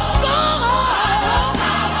 Go.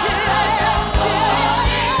 Yeah.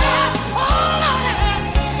 Oh, Lord.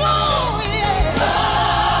 Go. Yeah.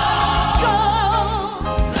 Go.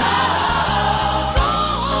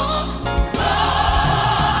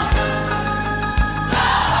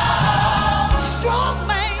 Strong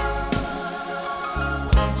man,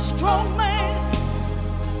 strong man,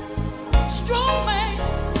 strong man,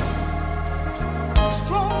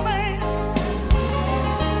 strong man,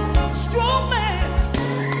 strong man,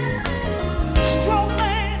 strong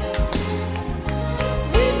man.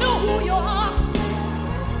 We know who you are.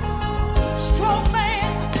 Strong man,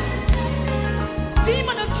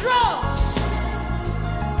 demon of drugs,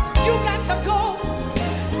 you got to go.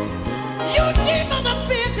 You demon of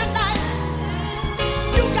fear tonight,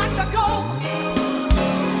 you got to go.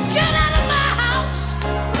 Get out of my house.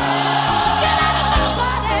 Get out of my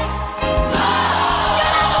body.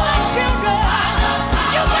 Get out of my children.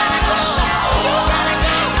 You gotta go. You gotta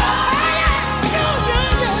go.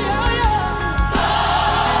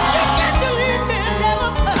 You got to leave me,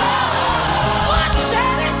 devil. God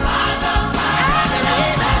said it. I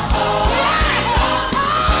believe it. Yeah.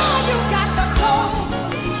 Oh, you got to go.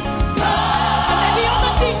 Maybe on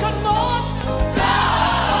the deacon board.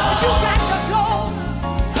 You got to go.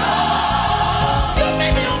 You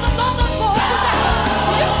may be on the mother board.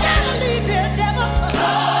 You gotta leave here, devil.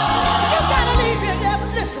 You gotta leave here, devil.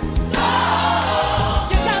 Listen.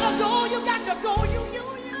 You gotta go. You got to go.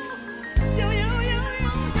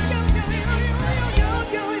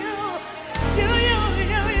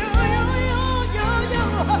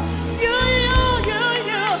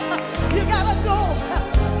 You gotta go.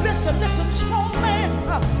 Listen, strong man.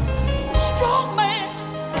 Strong man.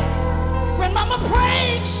 When mama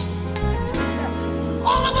prays,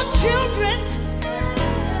 all of her children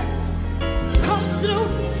comes through.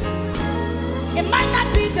 It might not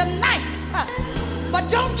be tonight, but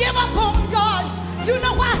don't give up on God. You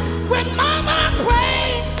know why? When mama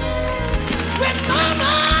prays, when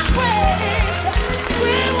mama prays,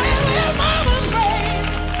 when mama prays,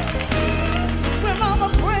 when mama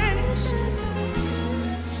prays,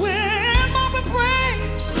 when mama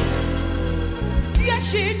prays, yes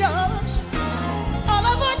she does. All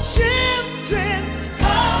of her children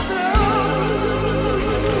come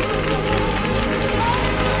through.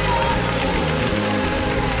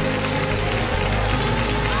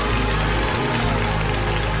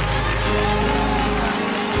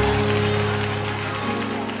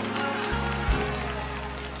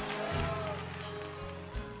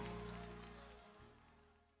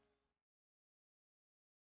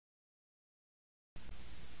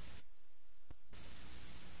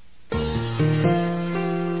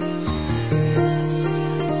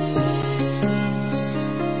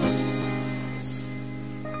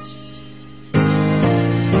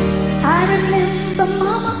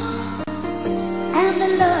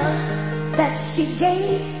 she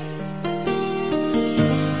gave,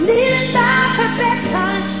 kneeling by her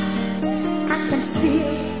bedside, I can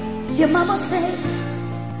still hear Mama say,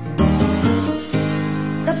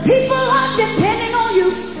 the people are depending on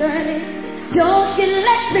you, Shirley. Don't you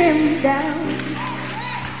let them down.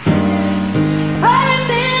 I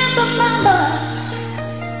remember Mama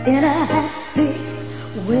in a happy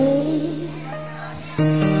way.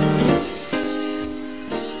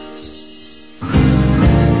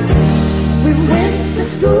 We went to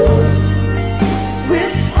school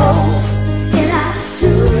with holes in our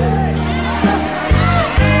shoes.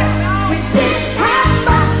 We didn't have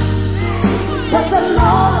much, but the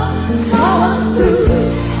Lord saw us through.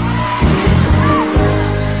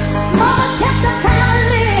 Mama kept the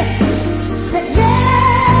family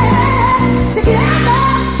together,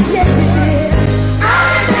 yes she did. I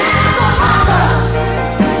remember Mama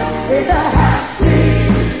in a happy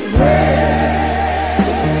way.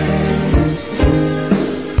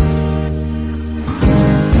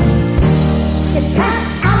 She packed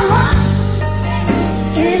our lunch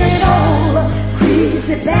in an old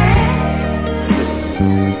greasy bag.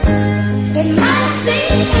 It might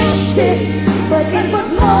seem empty, but it was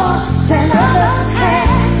more than others had.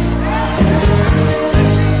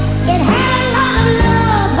 It had a lot of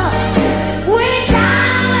love way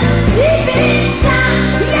down deep inside.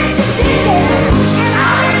 Yes, it did. And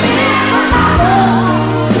I remember Mama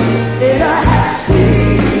in a happy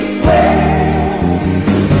way.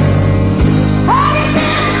 I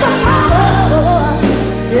remember Mama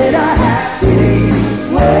in a happy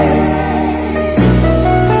way.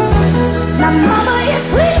 Now Mama is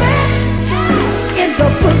sleeping in the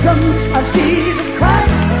bosom of Jesus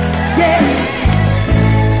Christ. Yeah.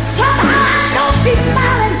 Somehow I know she's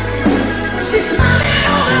smiling. She's smiling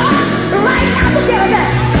over us right now. Look at her.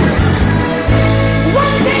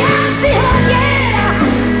 One day I'll see her again.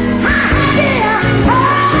 How happy I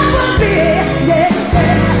will be. Yeah.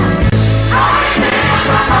 I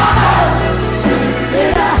remember Mama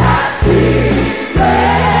in a happy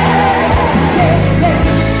way. Yeah.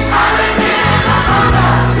 I remember Mama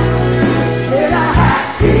in a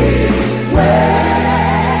happy way.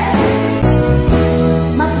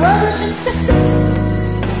 My brothers and sisters,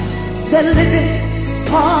 they're living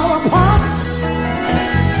far apart.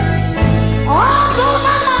 Although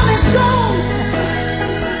my mom is gone,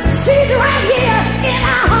 she's right here in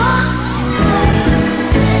our hearts.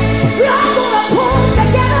 We're all gonna pull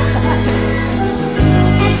together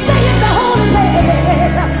and stay in the holy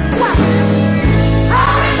place. What? I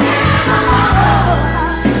remember Mama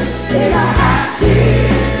in a happy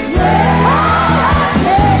way.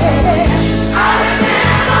 I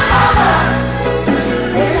remember Mama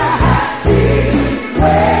in a happy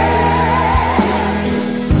way.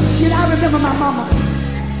 You know, I remember my mama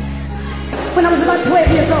when I was about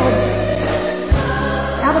 12 years old.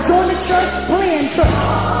 I was going to church, playing church.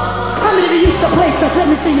 How many of you used to play church? Let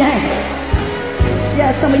me see your hand.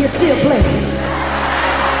 Yeah, some of you still play.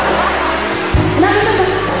 And I remember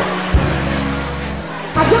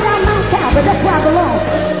I go down Mount Calvary, that's where I belong.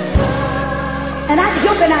 And I'd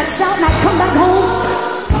jump and I'd shout and I'd come back home.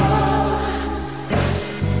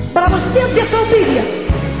 But I was still disobedient.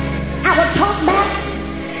 I would talk back.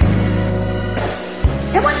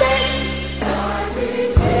 And one day,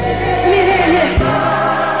 me and Ann here,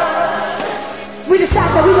 we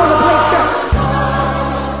decided that we want to play church.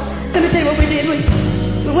 Let me tell you what we did. We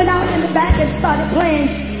went out in the back and started playing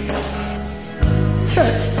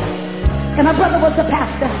church. And my brother was a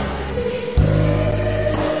pastor.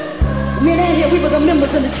 Me and Ann here, we were the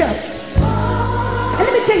members in the church. And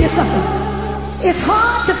let me tell you something. It's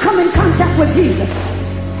hard to come in contact with Jesus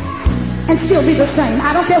and still be the same.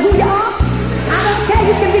 I don't care who you are. I don't care.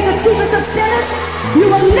 You can be the chiefest of sinners. You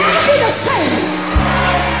will never be the same.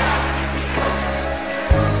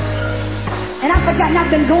 And I've forgotten I've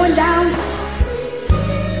been going down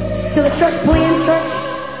to the church, playing church.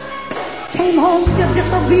 Came home still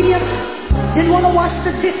disobedient. Didn't want to wash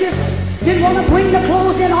the dishes. Didn't want to bring the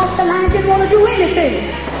clothes in off the line. Didn't want to do anything.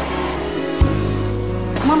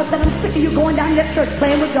 Mama said, I'm sick of you going down to that church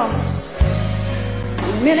playing with God.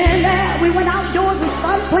 Me and there, we went outdoors. We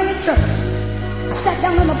started playing church. Sat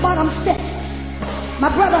down on the bottom step.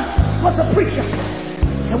 My brother was a preacher.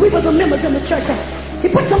 And we were the members in the church. And he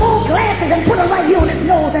put some old glasses and put them right here on his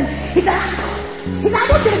nose. And he said, I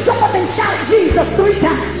want you to jump up and shout Jesus 3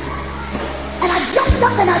 times. And I jumped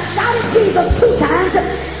up and I shouted Jesus 2 times.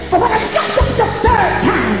 But when I jumped up the 3rd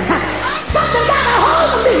time, something got a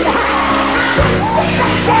hold of me. I couldn't see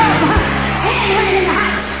that damn hand ran in the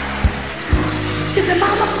house. She said,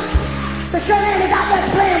 Mama, so Shirley is out there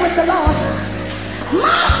playing with the Lord.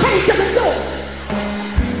 Mama came to the door.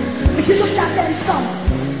 And she looked out there and saw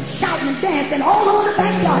me, shouting and dancing all over the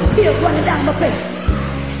backyard, tears running down my face.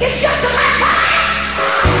 It's just a laugh.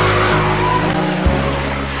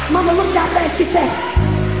 Mama looked out there and she said,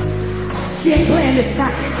 she ain't playing this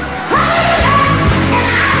time.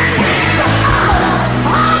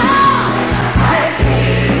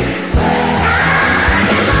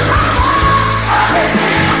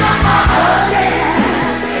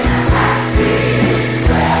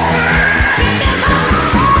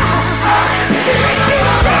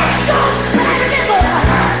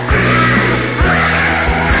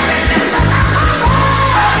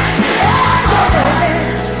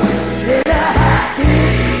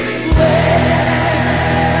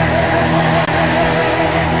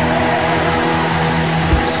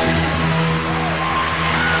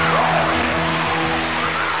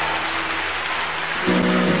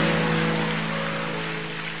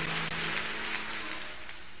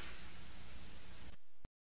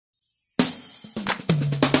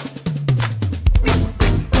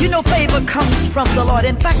 Favor comes from the Lord.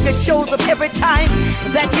 In fact, it shows up every time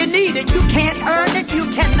that you need it. You can't earn it. You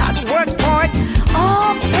cannot work for it.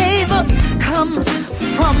 All favor comes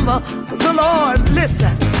from the Lord.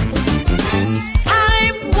 Listen,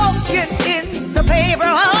 I'm walking in the favor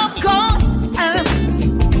of God.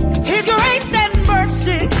 His grace and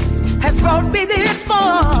mercy has brought me this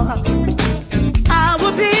far. I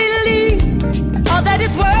will believe all that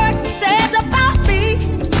His word says about me.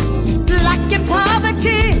 Lack in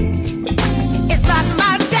poverty, it's not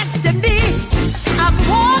my destiny. I'm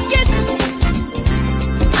walking,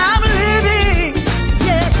 I'm living,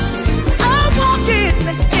 yes, I'm walking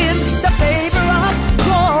in the favor of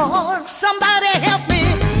God. Somebody help me,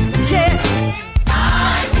 yes,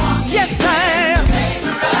 I walk, yes I am, in the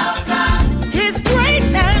favor of God. His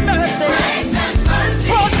grace and mercy,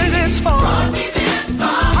 brought me this far.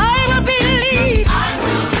 I will believe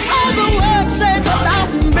all the word says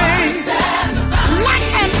about me.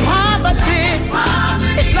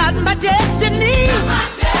 It's not my destiny.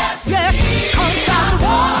 Yes, 'cause I'm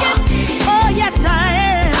walking. Oh, yes, I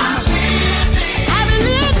am. I'm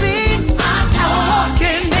living. I'm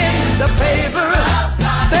walking in the favor of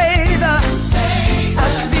favor. I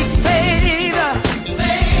speak favor.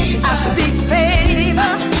 I speak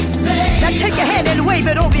favor. Now take your hand and wave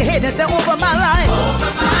it over your head and say, over my life.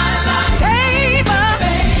 Favor.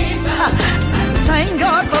 Thank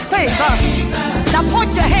God for favor. Now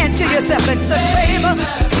point your hand to yourself and say favor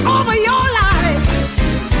over your life.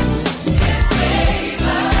 His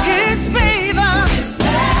favor, His favor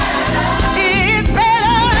is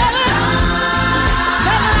better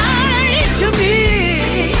than life to me.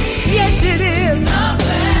 Yes, it is.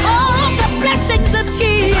 All the blessings of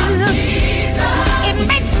Jesus, it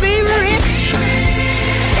makes me rich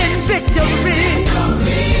in victory.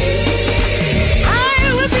 I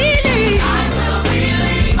will believe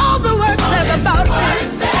all the word says about me.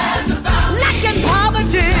 Lack and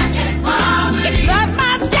poverty, it's not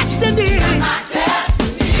my destiny.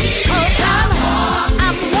 'Cause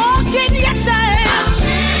I'm walking, yes I am,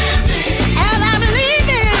 and I'm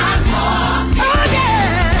leaving. Oh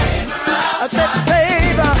yeah, I said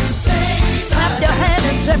favor. Clap your hand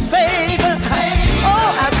and say favor.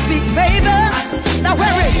 Oh, I speak favor. Now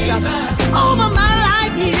where is it? Over my